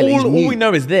 he's Just silent. He's all mute. we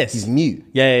know is this. He's mute.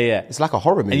 Yeah. It's like a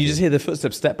horror movie. And you just hear the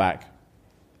footsteps step back.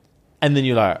 And then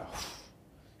you're like,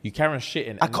 you carry on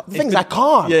shitting. I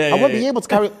can't. I won't be able to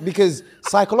carry it because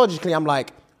psychologically I'm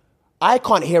like, I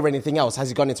can't hear anything else. Has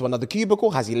he gone into another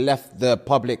cubicle? Has he left the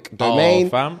public domain? Oh,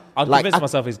 fam. I'll convince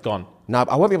myself he's gone. No,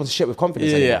 I won't be able to shit with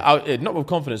confidence anymore. Not with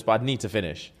confidence, but I'd need to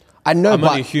finish. I know, I'm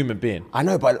but only a human being. I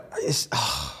know, but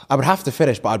I would have to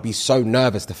finish, but I'd be so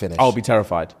nervous to finish. I'll be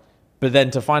terrified. But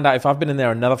then to find out if I've been in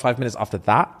there another 5 minutes after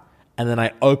that, and then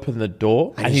I open the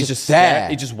door and he's just there.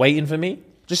 He's just waiting for me.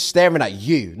 Just staring at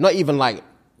you. Not even like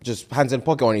just hands in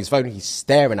pocket on his phone. He's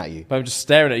staring at you. But I'm just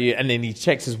staring at you, and then he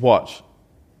checks his watch.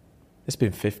 It's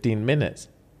been 15 minutes.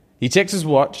 He checks his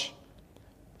watch,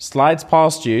 slides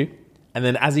past you, and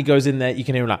then as he goes in there, you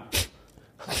can hear him like,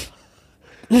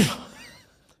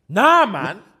 nah,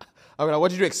 man. I'm like,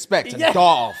 what did you expect? And dart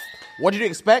off. What did you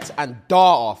expect? And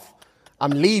dart off.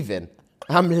 I'm leaving.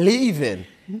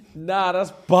 Nah,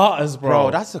 that's butters,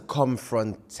 Bro, that's a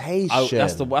confrontation.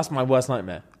 That's my worst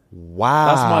nightmare. Wow.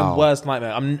 That's my worst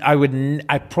nightmare.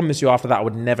 I promise you after that, I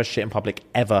would never shit in public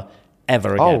ever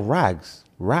again. Oh,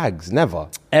 rags, never.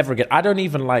 Ever again. I don't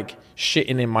even like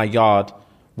shitting in my yard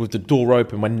with the door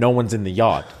open when no one's in the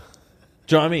yard.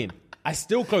 Do you know what I mean? I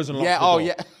still close and lock the door.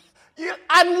 Yeah. You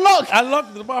unlock. I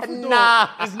lock the bathroom door. Nah.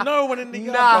 There's no one in the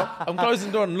yard. Bro. I'm closing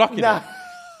the door and locking it.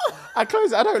 I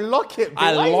close it. I don't lock it. Bro.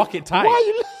 I lock it tight.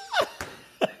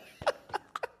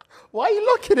 Why are you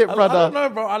locking it, brother? I don't know,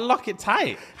 bro. I lock it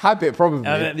tight. Habit, probably.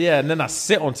 And then I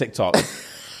sit on TikTok.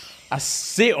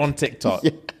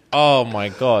 Yeah. Oh, my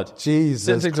God. Jesus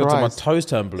Sit on TikTok Christ. till my toes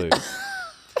turn blue.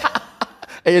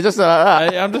 And you're just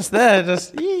like that. I'm just there,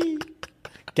 just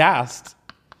gassed.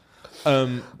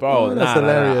 Bro, that's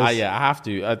hilarious. I have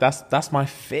to. That's my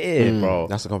fear, bro.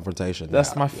 That's a confrontation.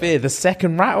 That's my fear. The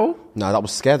second rattle. No, that would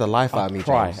scare the life out of me,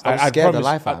 cry. James. That would scare the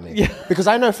life out of me. Yeah. Because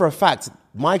I know for a fact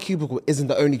my cubicle isn't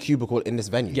the only cubicle in this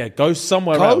venue. Yeah, go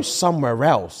somewhere Go else. somewhere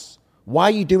else. Why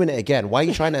are you doing it again? Why are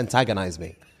you trying to antagonize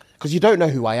me? Because you don't know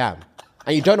who I am.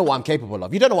 And you don't know what I'm capable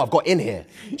of. You don't know what I've got in here.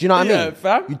 Do you know what I mean?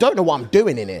 Fam. You don't know what I'm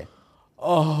doing in here.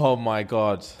 Oh, my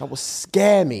God. That will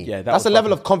scare me. Yeah, that's a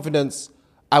level of confidence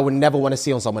I would never want to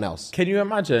see on someone else. Can you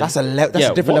imagine? That's a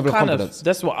different level of confidence.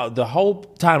 That's what the whole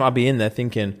time I'll be in there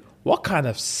thinking, what kind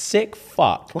of sick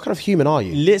fuck What kind of human are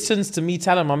you? listens to me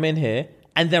tell him I'm in here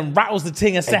and then rattles the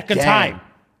ting a second Again. time?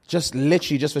 Just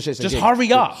literally, just for shits and Just gigs.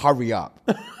 hurry up. Hurry up.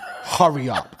 Hurry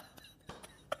up.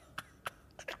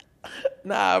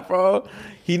 Nah, bro.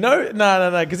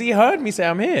 No, because he heard me say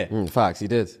I'm here. Facts, he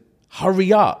did.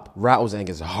 Hurry up. Rattles and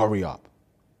gets hurry up.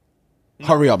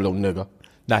 Hurry up, little nigga.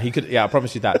 Nah, he could. Yeah, I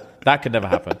promise you that could never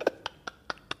happen.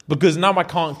 Because now I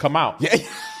can't come out. Yeah. Do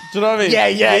you know what I mean?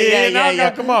 Yeah. Now I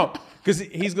can't come out because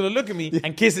he's gonna look at me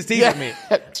and kiss his teeth at me,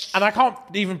 and I can't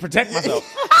even protect myself.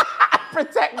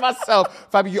 Protect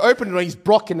myself. Fabi, you open it and he's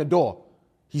blocking the door.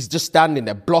 He's just standing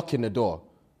there blocking the door.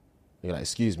 You're like,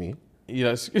 excuse me. You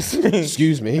know, excuse me.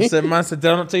 Excuse me. I said, man, did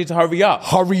I not tell you to hurry up?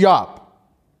 Hurry up.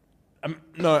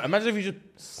 No, imagine if you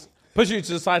just push you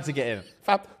to the side to get in.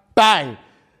 Fab, bang.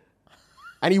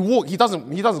 And he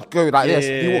doesn't go like this.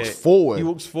 He walks forward. He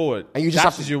walks forward. And you just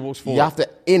walks forward. You have to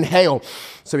inhale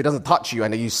so he doesn't touch you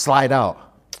and then you slide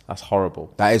out. That's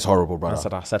horrible. That is horrible,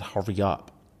 brother. I said, hurry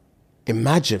up.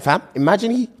 Imagine, fam.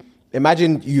 Imagine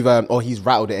you've or he's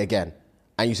rattled it again,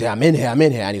 and you say, "I'm in here,"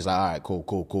 and he's like, "All right,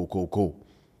 cool,"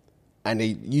 and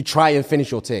you try and finish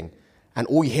your thing, and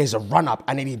all you hear is a run up,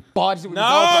 and then he barges it with his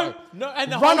elbow. No,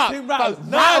 and the run whole up, thing rattles.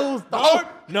 rattles the whole.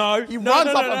 No, he runs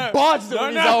up and barges it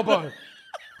with his elbow.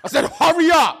 I said, "Hurry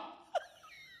up!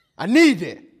 I need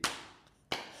it."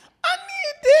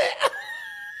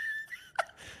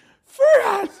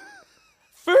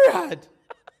 Farhad.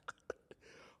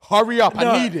 Hurry up!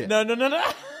 I need it. No.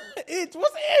 It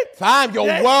was it. Fam, your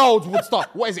world would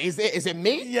stop. What is it? Is it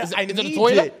me? Yeah, is it, I is it the need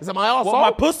toilet? it. Is it my arsehole? What,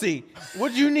 my pussy?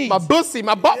 What do you need? My bussy,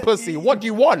 my butt pussy. What do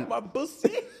you want? My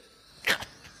pussy.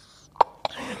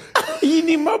 You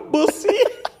need my pussy.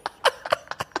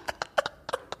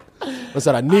 I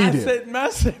said, I need it. Said,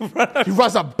 massive. He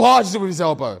runs up, barges it with his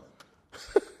elbow.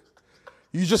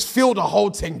 You just feel the whole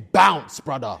thing bounce,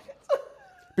 brother.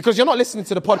 Because you're not listening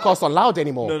to the podcast on loud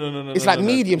anymore. No. It's like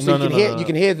medium, so you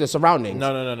can hear the surroundings.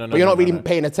 No. But you're not really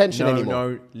paying attention anymore.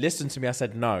 No, listen to me. I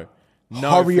said no.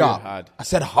 No, hurry up. Farhad. I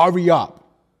said, hurry up.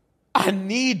 I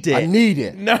need it. I need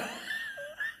it. No.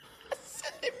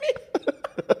 Send it me.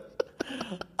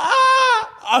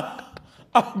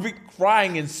 I'll be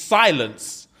crying in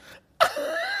silence.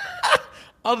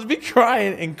 I'll be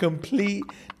crying in complete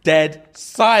dead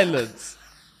silence.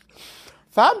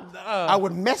 Fam, I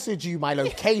would message you my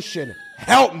location.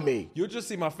 Help me. You'll just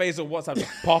see my face on WhatsApp just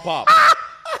pop up.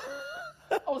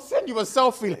 I'll send you a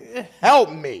selfie. Help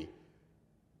me.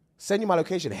 Send you my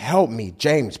location. Help me,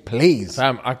 James, please.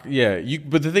 Fam, but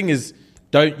the thing is,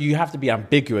 you have to be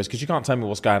ambiguous because you can't tell me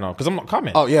what's going on because I'm not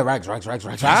coming. Oh yeah, rags. I'm in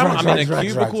a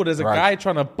cubicle. There's a guy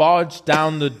trying to barge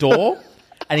down the door,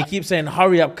 and he keeps saying,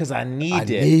 "Hurry up, because I need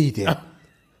it."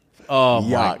 Oh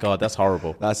my God, that's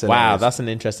horrible. Wow, that's an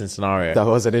interesting scenario. That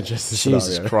was an interesting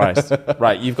Jesus scenario. Christ.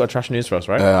 Right, you've got trash news for us,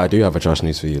 right? I do have a trash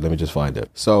news for you. Let me just find it.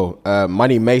 So,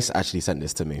 Money Mace actually sent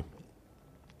this to me.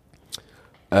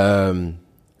 In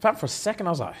fact, for a second, I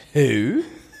was like, who?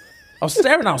 I was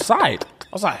staring outside. I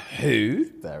was like, who?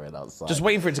 Staring outside. Just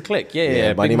waiting for it to click.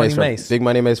 Yeah. Big Money Mace. Big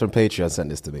Money Mace from Patreon sent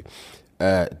this to me.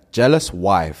 Jealous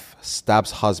wife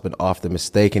stabs husband after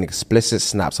mistaking explicit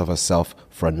snaps of herself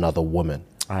for another woman.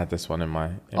 I had this one in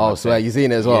my so you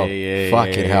seen it as well?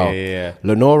 Fucking hell. Yeah.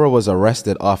 Lenora was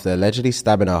arrested after allegedly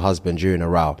stabbing her husband during a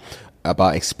row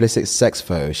about explicit sex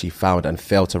photos she found and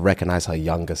failed to recognize her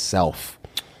younger self.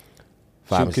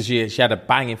 Because she had a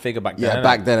banging figure back then. Yeah,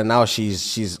 back then, and now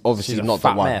she's obviously not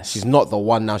the one. Mess. She's not the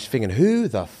one now. She's thinking, who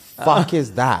the fuck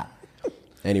is that?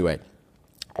 Anyway,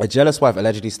 a jealous wife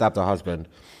allegedly stabbed her husband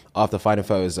after finding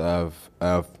photos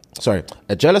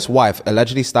a jealous wife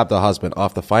allegedly stabbed her husband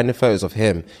after finding photos of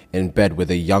him in bed with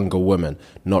a younger woman,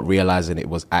 not realizing it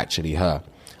was actually her.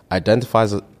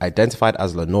 Identified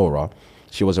as Lenora,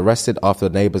 she was arrested after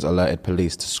neighbors alerted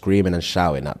police to screaming and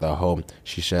shouting at their home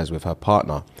she shares with her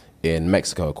partner in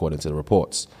Mexico, according to the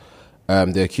reports.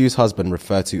 The accused husband,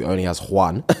 referred to only as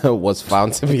Juan, was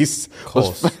found to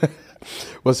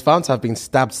have been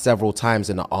stabbed several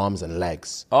times in the arms and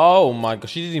legs. Oh my God,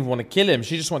 she didn't even want to kill him.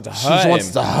 She just wanted to hurt him. She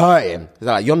wants to hurt him. It's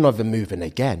like, you're never moving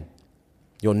again.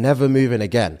 You're never moving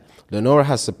again. Lenora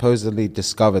has supposedly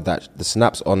discovered that the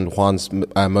snaps on Juan's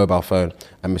mobile phone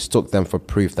and mistook them for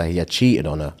proof that he had cheated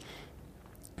on her.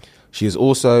 She is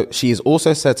also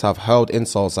said to have hurled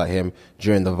insults at him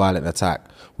during the violent attack,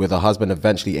 with her husband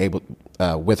eventually able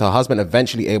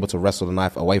to wrestle the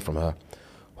knife away from her.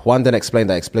 Juan then explained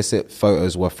that explicit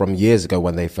photos were from years ago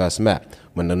when they first met,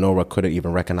 when Lenora couldn't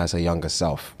even recognize her younger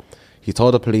self. He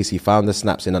told the police he found the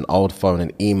snaps in an old phone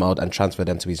and emailed and transferred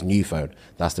them to his new phone.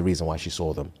 That's the reason why she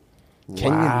saw them.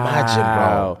 Can you imagine,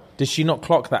 bro? Did she not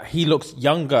clock that he looks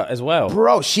younger as well?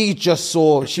 Bro, she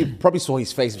probably saw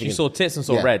his face. She saw tits and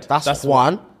saw red. That's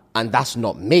one, and that's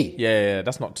not me. Yeah,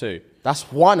 that's not two.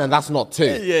 That's one, and that's not two.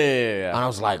 Yeah. And I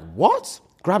was like, what?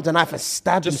 Grabbed a knife and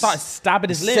stabbed him. Just started stabbing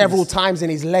his limbs. Several times in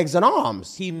his legs and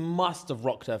arms. He must have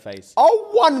rocked her face.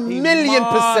 Oh,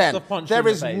 1,000,000%. There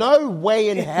is no way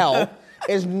in hell.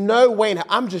 There's no way in hell.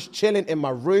 I'm just chilling in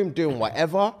my room doing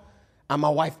whatever, and my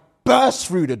wife burst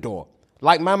through the door.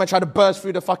 Like Mama tried to burst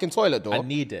through the fucking toilet door. I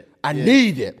need it.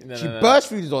 She burst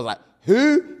through the door like,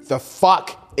 who the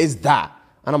fuck is that?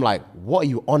 And I'm like, what are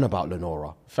you on about,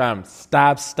 Lenora? Fam,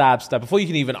 stab. Before you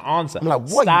can even answer. I'm like,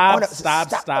 what?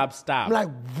 Stab. I'm like,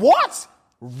 what?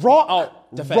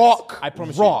 Rock. I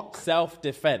promise rock. You.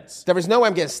 Self-defense. There is no way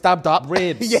I'm getting stabbed up.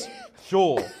 Ribs.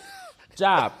 Sure.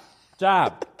 Jab.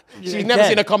 She's never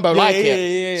seen a combo like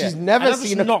it. Yeah. She's never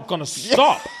seen I'm just not going to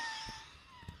stop.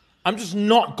 I'm just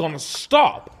not going to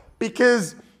stop.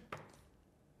 Because,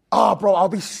 bro, I'll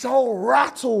be so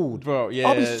rattled. Bro, yeah,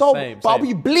 I'll be same. I'll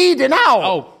be bleeding out.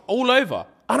 Oh, all over.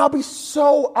 And I'll be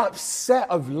so upset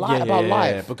about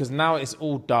life. Yeah, because now it's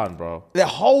all done, bro. The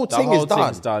whole thing is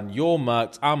thing's done. You're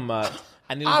murked, I'm murked.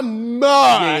 And I'm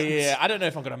murked. Yeah. I don't know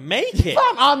if I'm going to make it.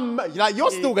 Fam,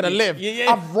 you're still going to live.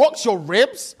 Yeah. I've rocked your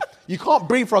ribs. You can't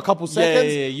breathe for a couple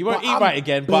seconds. Yeah. You won't eat right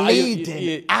again. But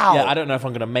bleeding out. Yeah, I don't know if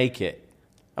I'm going to make it.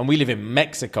 And we live in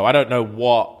Mexico. I don't know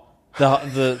what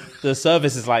the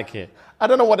service is like here. I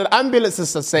don't know what the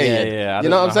ambulances are saying. Yeah. You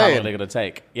know what I'm saying? How long they're going to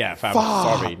take. Yeah, fam.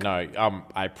 Fuck. Sorry. No,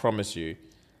 I promise you.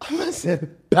 I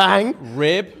said bang.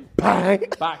 Rib. Bang.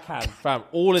 Backhand, fam.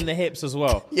 All in the hips as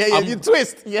well. Yeah, you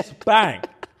twist. Yeah. Bang.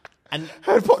 And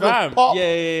fam, pop,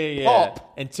 yeah.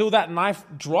 Pop. Until that knife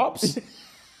drops,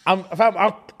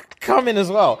 I'll come in as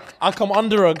well. I'll come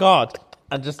under a guard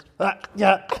and just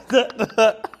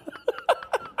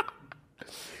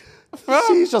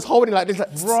She's just holding like this,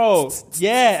 like, bro.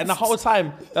 Yeah, and the whole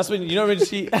time, that's when when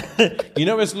she,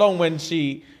 it's long when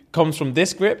she comes from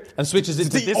this grip and switches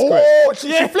into this grip.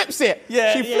 She flips it.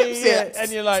 Yeah, she flips it,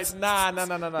 and you're like, nah.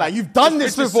 Like, you've done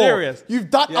this before. Serious. You've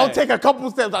done. Yeah. I'll take a couple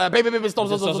steps. Like, baby, stop.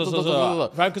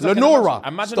 Lenora,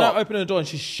 imagine her opening the door and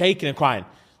she's shaking and crying.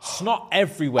 Snot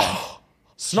everywhere.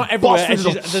 Snot everywhere. And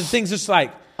the thing's just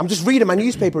like, I'm just reading my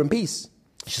newspaper in peace.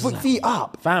 Feet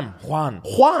up, fam. Juan.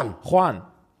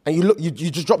 And you look. You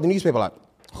just drop the newspaper like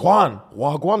Juan,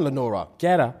 Lenora.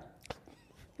 Get up.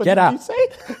 Get up. What did you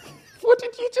say? What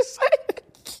did you just say?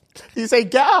 You say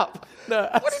get up. No.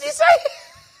 What did you say?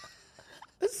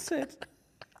 I said.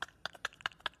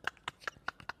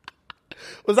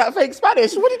 Was that fake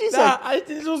Spanish? What did you say? Nah,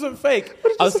 it wasn't fake.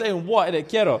 I was saying what in it?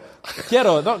 Quiero,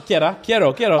 not quiera.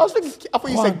 Quiero. I thought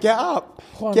you said get up.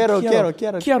 Juan,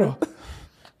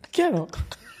 Quiero.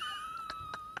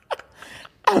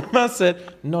 And man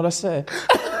said, no lo sé.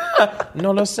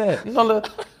 No lo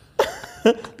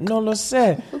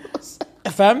sé.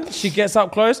 Fam, she gets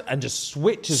up close and just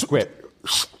switches grip.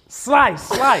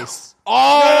 Slice.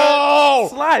 Oh!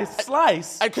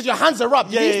 Slice. Because your hands are up.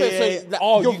 Yeah.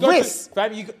 Oh, your wrist.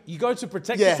 Fam, you go to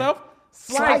protect yourself.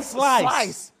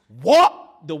 Slice. What?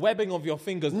 The webbing of your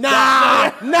fingers.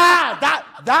 Nah.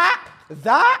 That.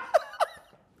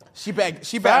 She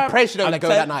better pray she don't let go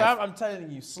of that knife. Fam, I'm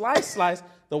telling you, slice.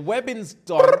 The webbing's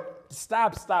done.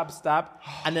 Stab.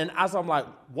 And then as I'm like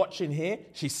watching here,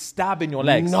 she's stabbing your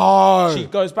legs. No. She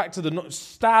goes back to the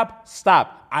stab.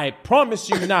 I promise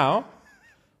you now,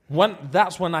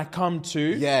 that's when I come to.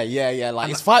 Yeah.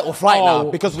 Like it's fight or flight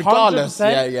now. Because regardless.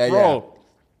 100%, Yeah. Bro,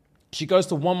 she goes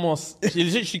to one more. She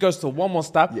literally goes to one more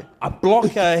stab. Yeah. I block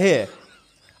her here.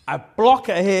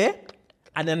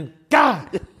 And then ga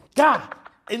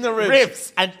in the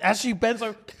ribs. And as she bends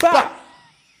over, bah!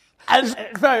 And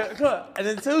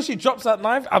until she drops that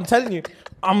knife, I'm telling you,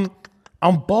 I'm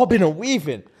bobbing and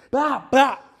weaving. Bah.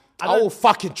 I will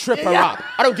fucking trip her up.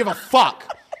 I don't give a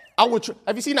fuck.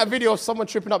 Have you seen that video of someone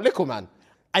tripping up Little Man?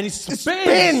 And he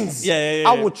spins. Yeah.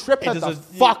 I will trip her the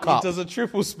fuck up. He does a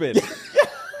triple spin.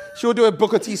 She'll do a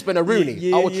Booker T spin a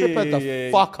Rooney. I will trip her the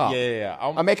fuck up. Yeah.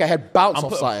 I'll make her head bounce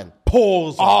off something.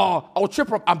 Pause. Oh, I will trip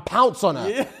her up and pounce on her.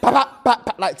 Yeah.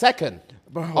 Pa, like Tekken.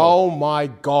 Bro. Oh my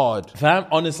God. Fam,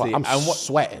 honestly. I'm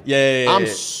sweating. Yeah. I'm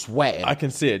sweating. I can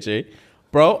see it, G.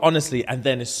 Bro, honestly. And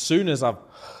then as soon as I've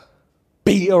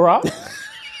beat her up,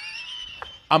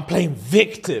 I'm playing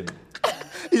victim.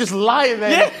 You're just lying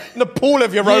there in the pool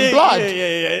of your own blood.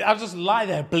 Yeah. I just lie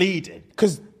there bleeding.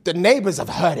 Because the neighbors have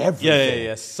heard everything.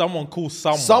 Yeah. Someone calls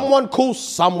someone. Someone calls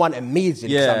someone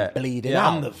immediately because I'm bleeding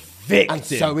out. I'm the victim. And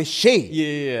so is she.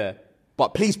 Yeah.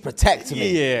 But please protect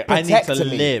me. Yeah. I need to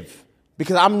live.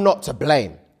 Because I'm not to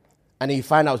blame. And then you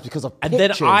find out it's because of pictures.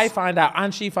 And then I find out,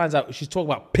 and she finds out, she's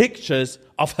talking about pictures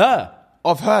of her.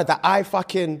 Of her that I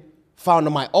fucking found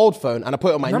on my old phone and I put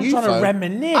it on my new phone. I'm trying to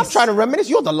reminisce. I'm trying to reminisce.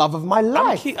 You're the love of my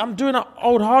life. I'm doing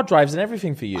old hard drives and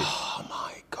everything for you. Oh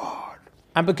my God.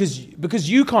 And because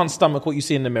you can't stomach what you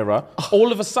see in the mirror,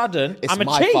 all of a sudden, I'm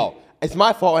a cheat. Fault. It's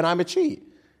my fault and I'm a cheat.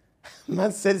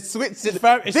 Man said switch it.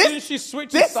 As soon as she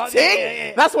switches, this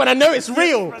thing, that's when I know it's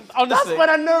real. Honestly, that's when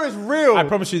I know it's real. I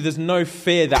promise you, there's no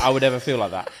fear that I would ever feel like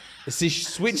that. See, she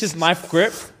switches knife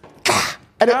grip,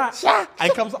 and it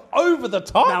comes over the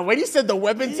top. Now, when you said the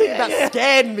webbing thing, that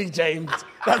scared me, James.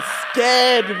 That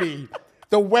scared me.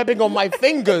 The webbing on my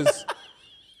fingers.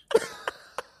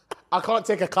 I can't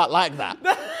take a cut like that.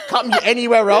 Cut me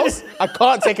anywhere else. I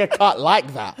can't take a cut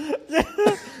like that,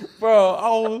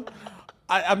 bro.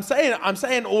 I'm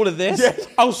saying all of this. Yeah.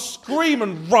 I'll scream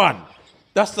and run.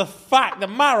 That's the fact. The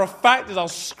matter of fact is I'll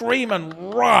scream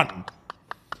and run.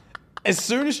 As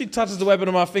soon as she touches the weapon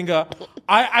on my finger,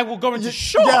 I will go into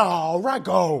shock. Yeah,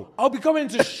 raggo. I'll be going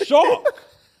into shock.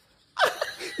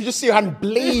 You just see her hand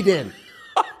bleeding.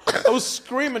 I will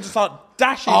scream and just start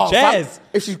dashing chairs.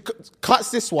 If she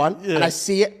cuts this one and I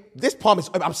see it, this palm is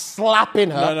open, I'm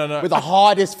slapping her with the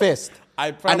hardest fist.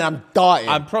 And I'm dying.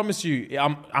 I promise you,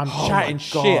 I'm chatting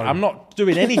shit. I'm not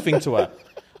doing anything to her.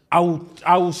 I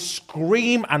will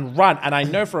scream and run. And I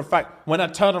know for a fact, when I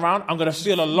turn around, I'm going to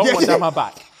feel a long one down my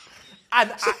back. And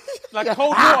like cold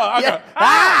water, I go,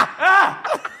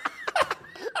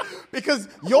 Because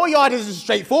your yard isn't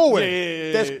straightforward.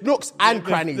 There's nooks and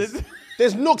crannies.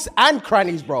 There's nooks and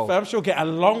crannies, bro. I'm sure get a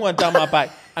long one down my back.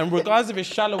 And regardless if it's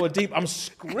shallow or deep, I'm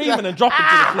screaming and dropping to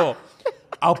the floor.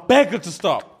 I'll beg her to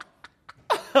stop.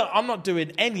 I'm not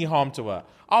doing any harm to her.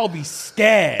 I'll be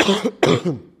scared.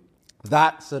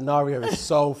 That scenario is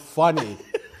so funny.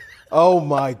 Oh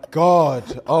my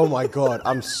God.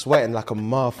 I'm sweating like a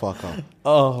motherfucker.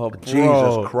 Oh, bro.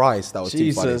 Jesus Christ, that was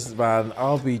too funny. Jesus, man.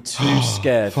 I'll be too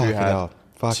scared.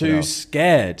 Too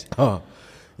scared.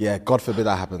 Yeah, God forbid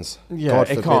that happens. Yeah, God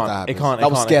forbid that happens. That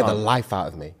will scare the life out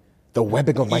of me. The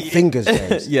webbing of my fingers,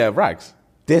 James. Yeah, rags.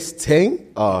 This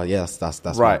thing? Oh, yes, that's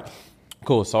right.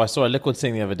 Cool. So I saw a liquid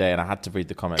thing the other day and I had to read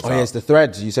the comments. Oh, yeah, it's the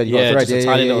threads. You said you got a thread. Just a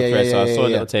tiny little thread. So I saw a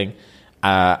little thing.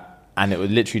 And it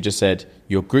literally just said,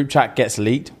 your group chat gets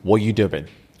leaked. What are you doing?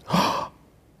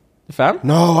 Fam?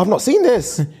 No, I've not seen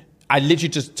this. I literally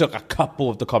just took a couple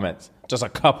of the comments. Just a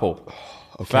couple.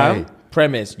 Okay. Fam?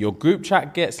 Premise, your group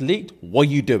chat gets leaked. What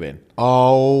are you doing?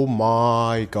 Oh,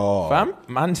 my God. Fam?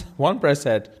 Man, one bro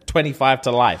said, 25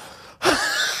 to life.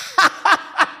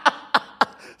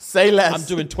 Say less. I'm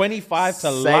doing 25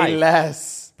 to life. Say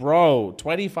less. Bro,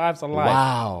 25 to life.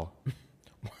 Wow.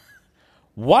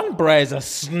 One bro is a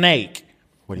snake.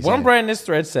 One bro in this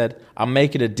thread said, I'm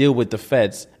making a deal with the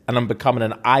feds and I'm becoming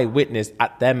an eyewitness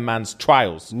at them man's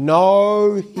trials.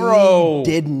 No, he Bro.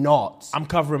 did not. I'm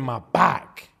covering my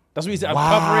back. That's what he said. I'm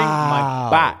covering my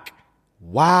back.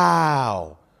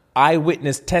 Wow.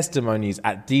 Eyewitness testimonies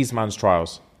at these man's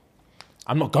trials.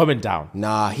 I'm not going down.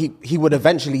 Nah, he would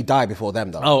eventually die before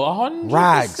them, though. Oh, 100%.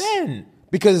 Rags.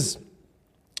 Because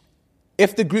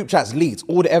if the group chat's leaked,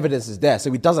 all the evidence is there,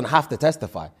 so he doesn't have to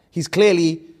testify. He's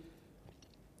clearly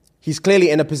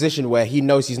in a position where he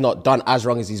knows he's not done as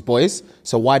wrong as his boys.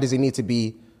 So why does he need to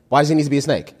be a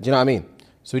snake? Do you know what I mean?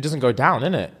 So he doesn't go down,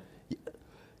 innit?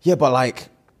 Yeah, but like,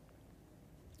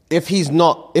 if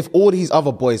all these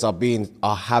other boys have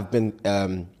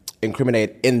been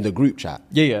incriminated in the group chat,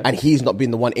 and he's not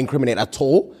been the one incriminated at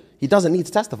all, he doesn't need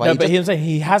to testify. No, but he's saying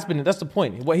he has been. That's the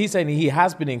point. What he's saying, he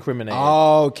has been incriminated.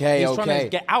 Okay, he's trying to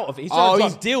get out of it. He's trying to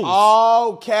make deals.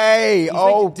 Okay, He's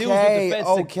making deals with the feds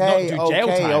to not do jail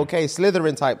time. Okay,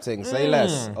 Slytherin type thing. Say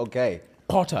less. Okay.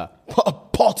 Potter.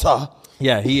 Potter.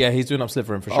 Yeah, he's doing up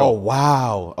Slytherin for sure. Oh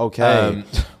wow. Okay.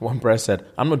 One bro said,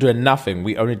 "I'm not doing nothing.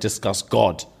 We only discuss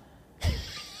God."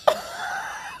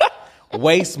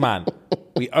 Waste man.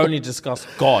 We only discuss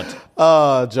God.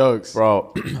 Jokes.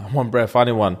 Bro, one bro,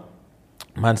 funny one.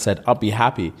 Man said, I'll be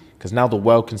happy because now the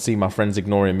world can see my friends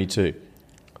ignoring me too.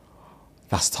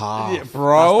 That's tough. Yeah,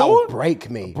 bro. That would break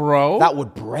me. Bro. That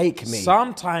would break me.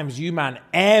 Sometimes you, man,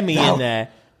 air me in there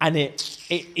and it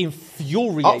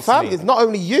infuriates me. It's not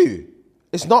only you.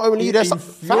 It's not only you. It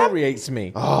infuriates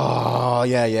me. Oh,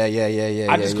 yeah.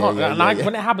 I just can't.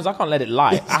 When it happens, I can't let it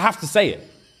lie. I have to say it.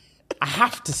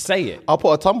 I'll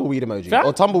put a tumbleweed emoji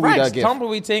or tumbleweed gif.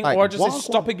 Tumbleweed thing, like, or just say,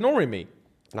 stop ignoring me.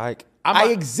 Like, I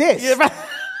exist.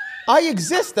 I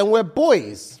exist and we're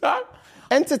boys.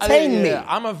 Entertain me.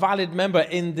 I'm a valid member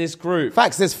in this group.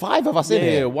 Facts, there's 5 of us in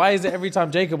here. Why is it every time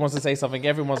Jacob wants to say something,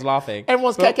 everyone's laughing?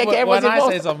 Everyone's When involved. I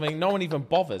say something, no one even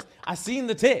bothers. I've seen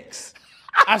the ticks.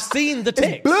 It's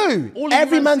blue.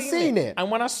 Every man's seen it.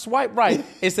 And when I swipe right,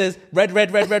 it says red,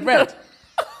 red, red, red, red.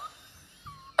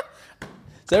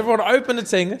 So everyone opened the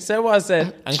thing, said what I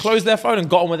said, and closed their phone and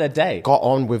got on with their day. Got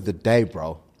on with the day,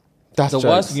 bro. That's the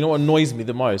worst. You know what annoys me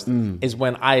the most is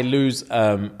when I lose,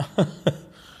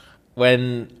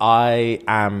 when I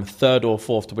am 3rd or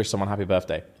 4th to wish someone happy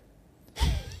birthday.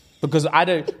 Because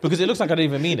it looks like I don't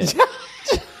even mean it.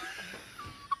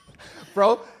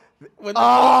 Bro. When the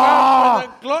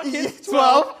clock hits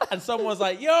 12 and someone's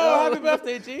like, yo, happy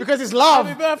birthday, G. Because it's love.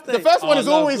 Happy birthday. The first one is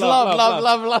always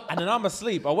love. And then I'm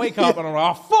asleep. I wake up and I'm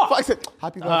like, oh, fuck.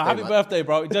 Happy birthday, happy birthday,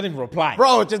 bro. It doesn't even reply.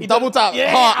 Bro, just double tap.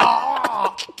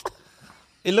 Yeah.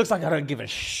 It looks like I don't give a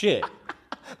shit.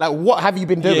 Like, what have you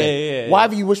been doing? Yeah. Why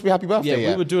have you wished me happy birthday?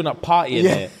 Yeah, we were doing a party in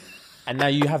there. And now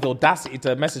you have the audacity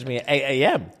to message me at 8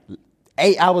 a.m.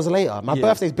 8 hours later. My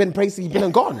birthday's been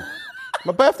and gone.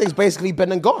 My birthday's basically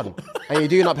been and gone. And you're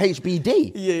doing up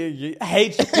HBD. Yeah.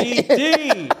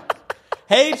 HBD.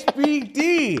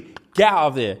 HBD. Get out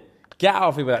of there. Get out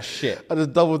of here with that shit. I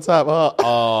just double tap.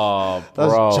 Oh, bro.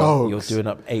 That's jokes. You're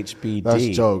doing up HBD. That's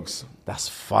jokes. That's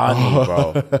funny,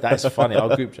 bro. That's funny.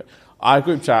 Our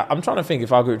group chat. I'm trying to think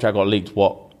if our group chat got leaked,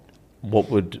 what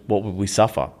would we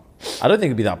suffer? I don't think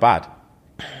it'd be that bad.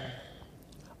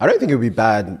 I don't think it would be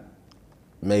bad.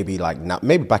 Maybe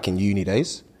maybe back in uni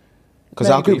days. Because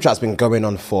our group chat's been going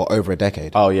on for over a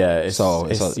decade. Oh, yeah. There's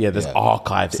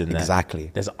archives in there.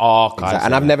 Exactly. There's archives.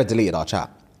 And I've never deleted our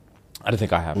chat. I don't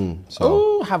think I have.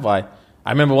 Oh, have I?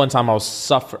 I remember one time I was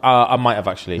suffering. I might have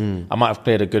actually. I might have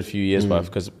cleared a good few years worth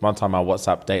because one time my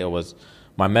WhatsApp data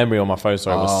my memory on my phone,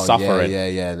 was suffering.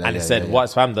 And it said,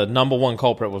 WhatsApp, the number one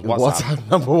culprit was WhatsApp.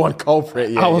 Number one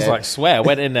culprit, I was like, swear. I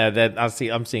went in there, then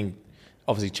I'm seeing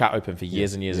obviously chat open for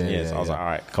years and years and years. I was like, all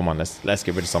right, come on, let's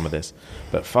get rid of some of this.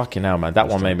 But fucking hell, man, that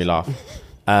one made me laugh.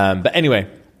 But anyway,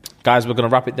 guys, we're going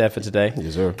to wrap it there for today.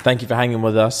 Yes, sir. Thank you for hanging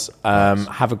with us.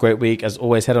 Have a great week. As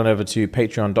always, head on over to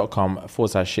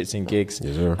patreon.com/shits and gigs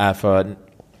for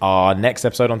our next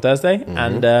episode on Thursday.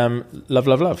 And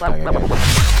love.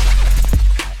 Gang.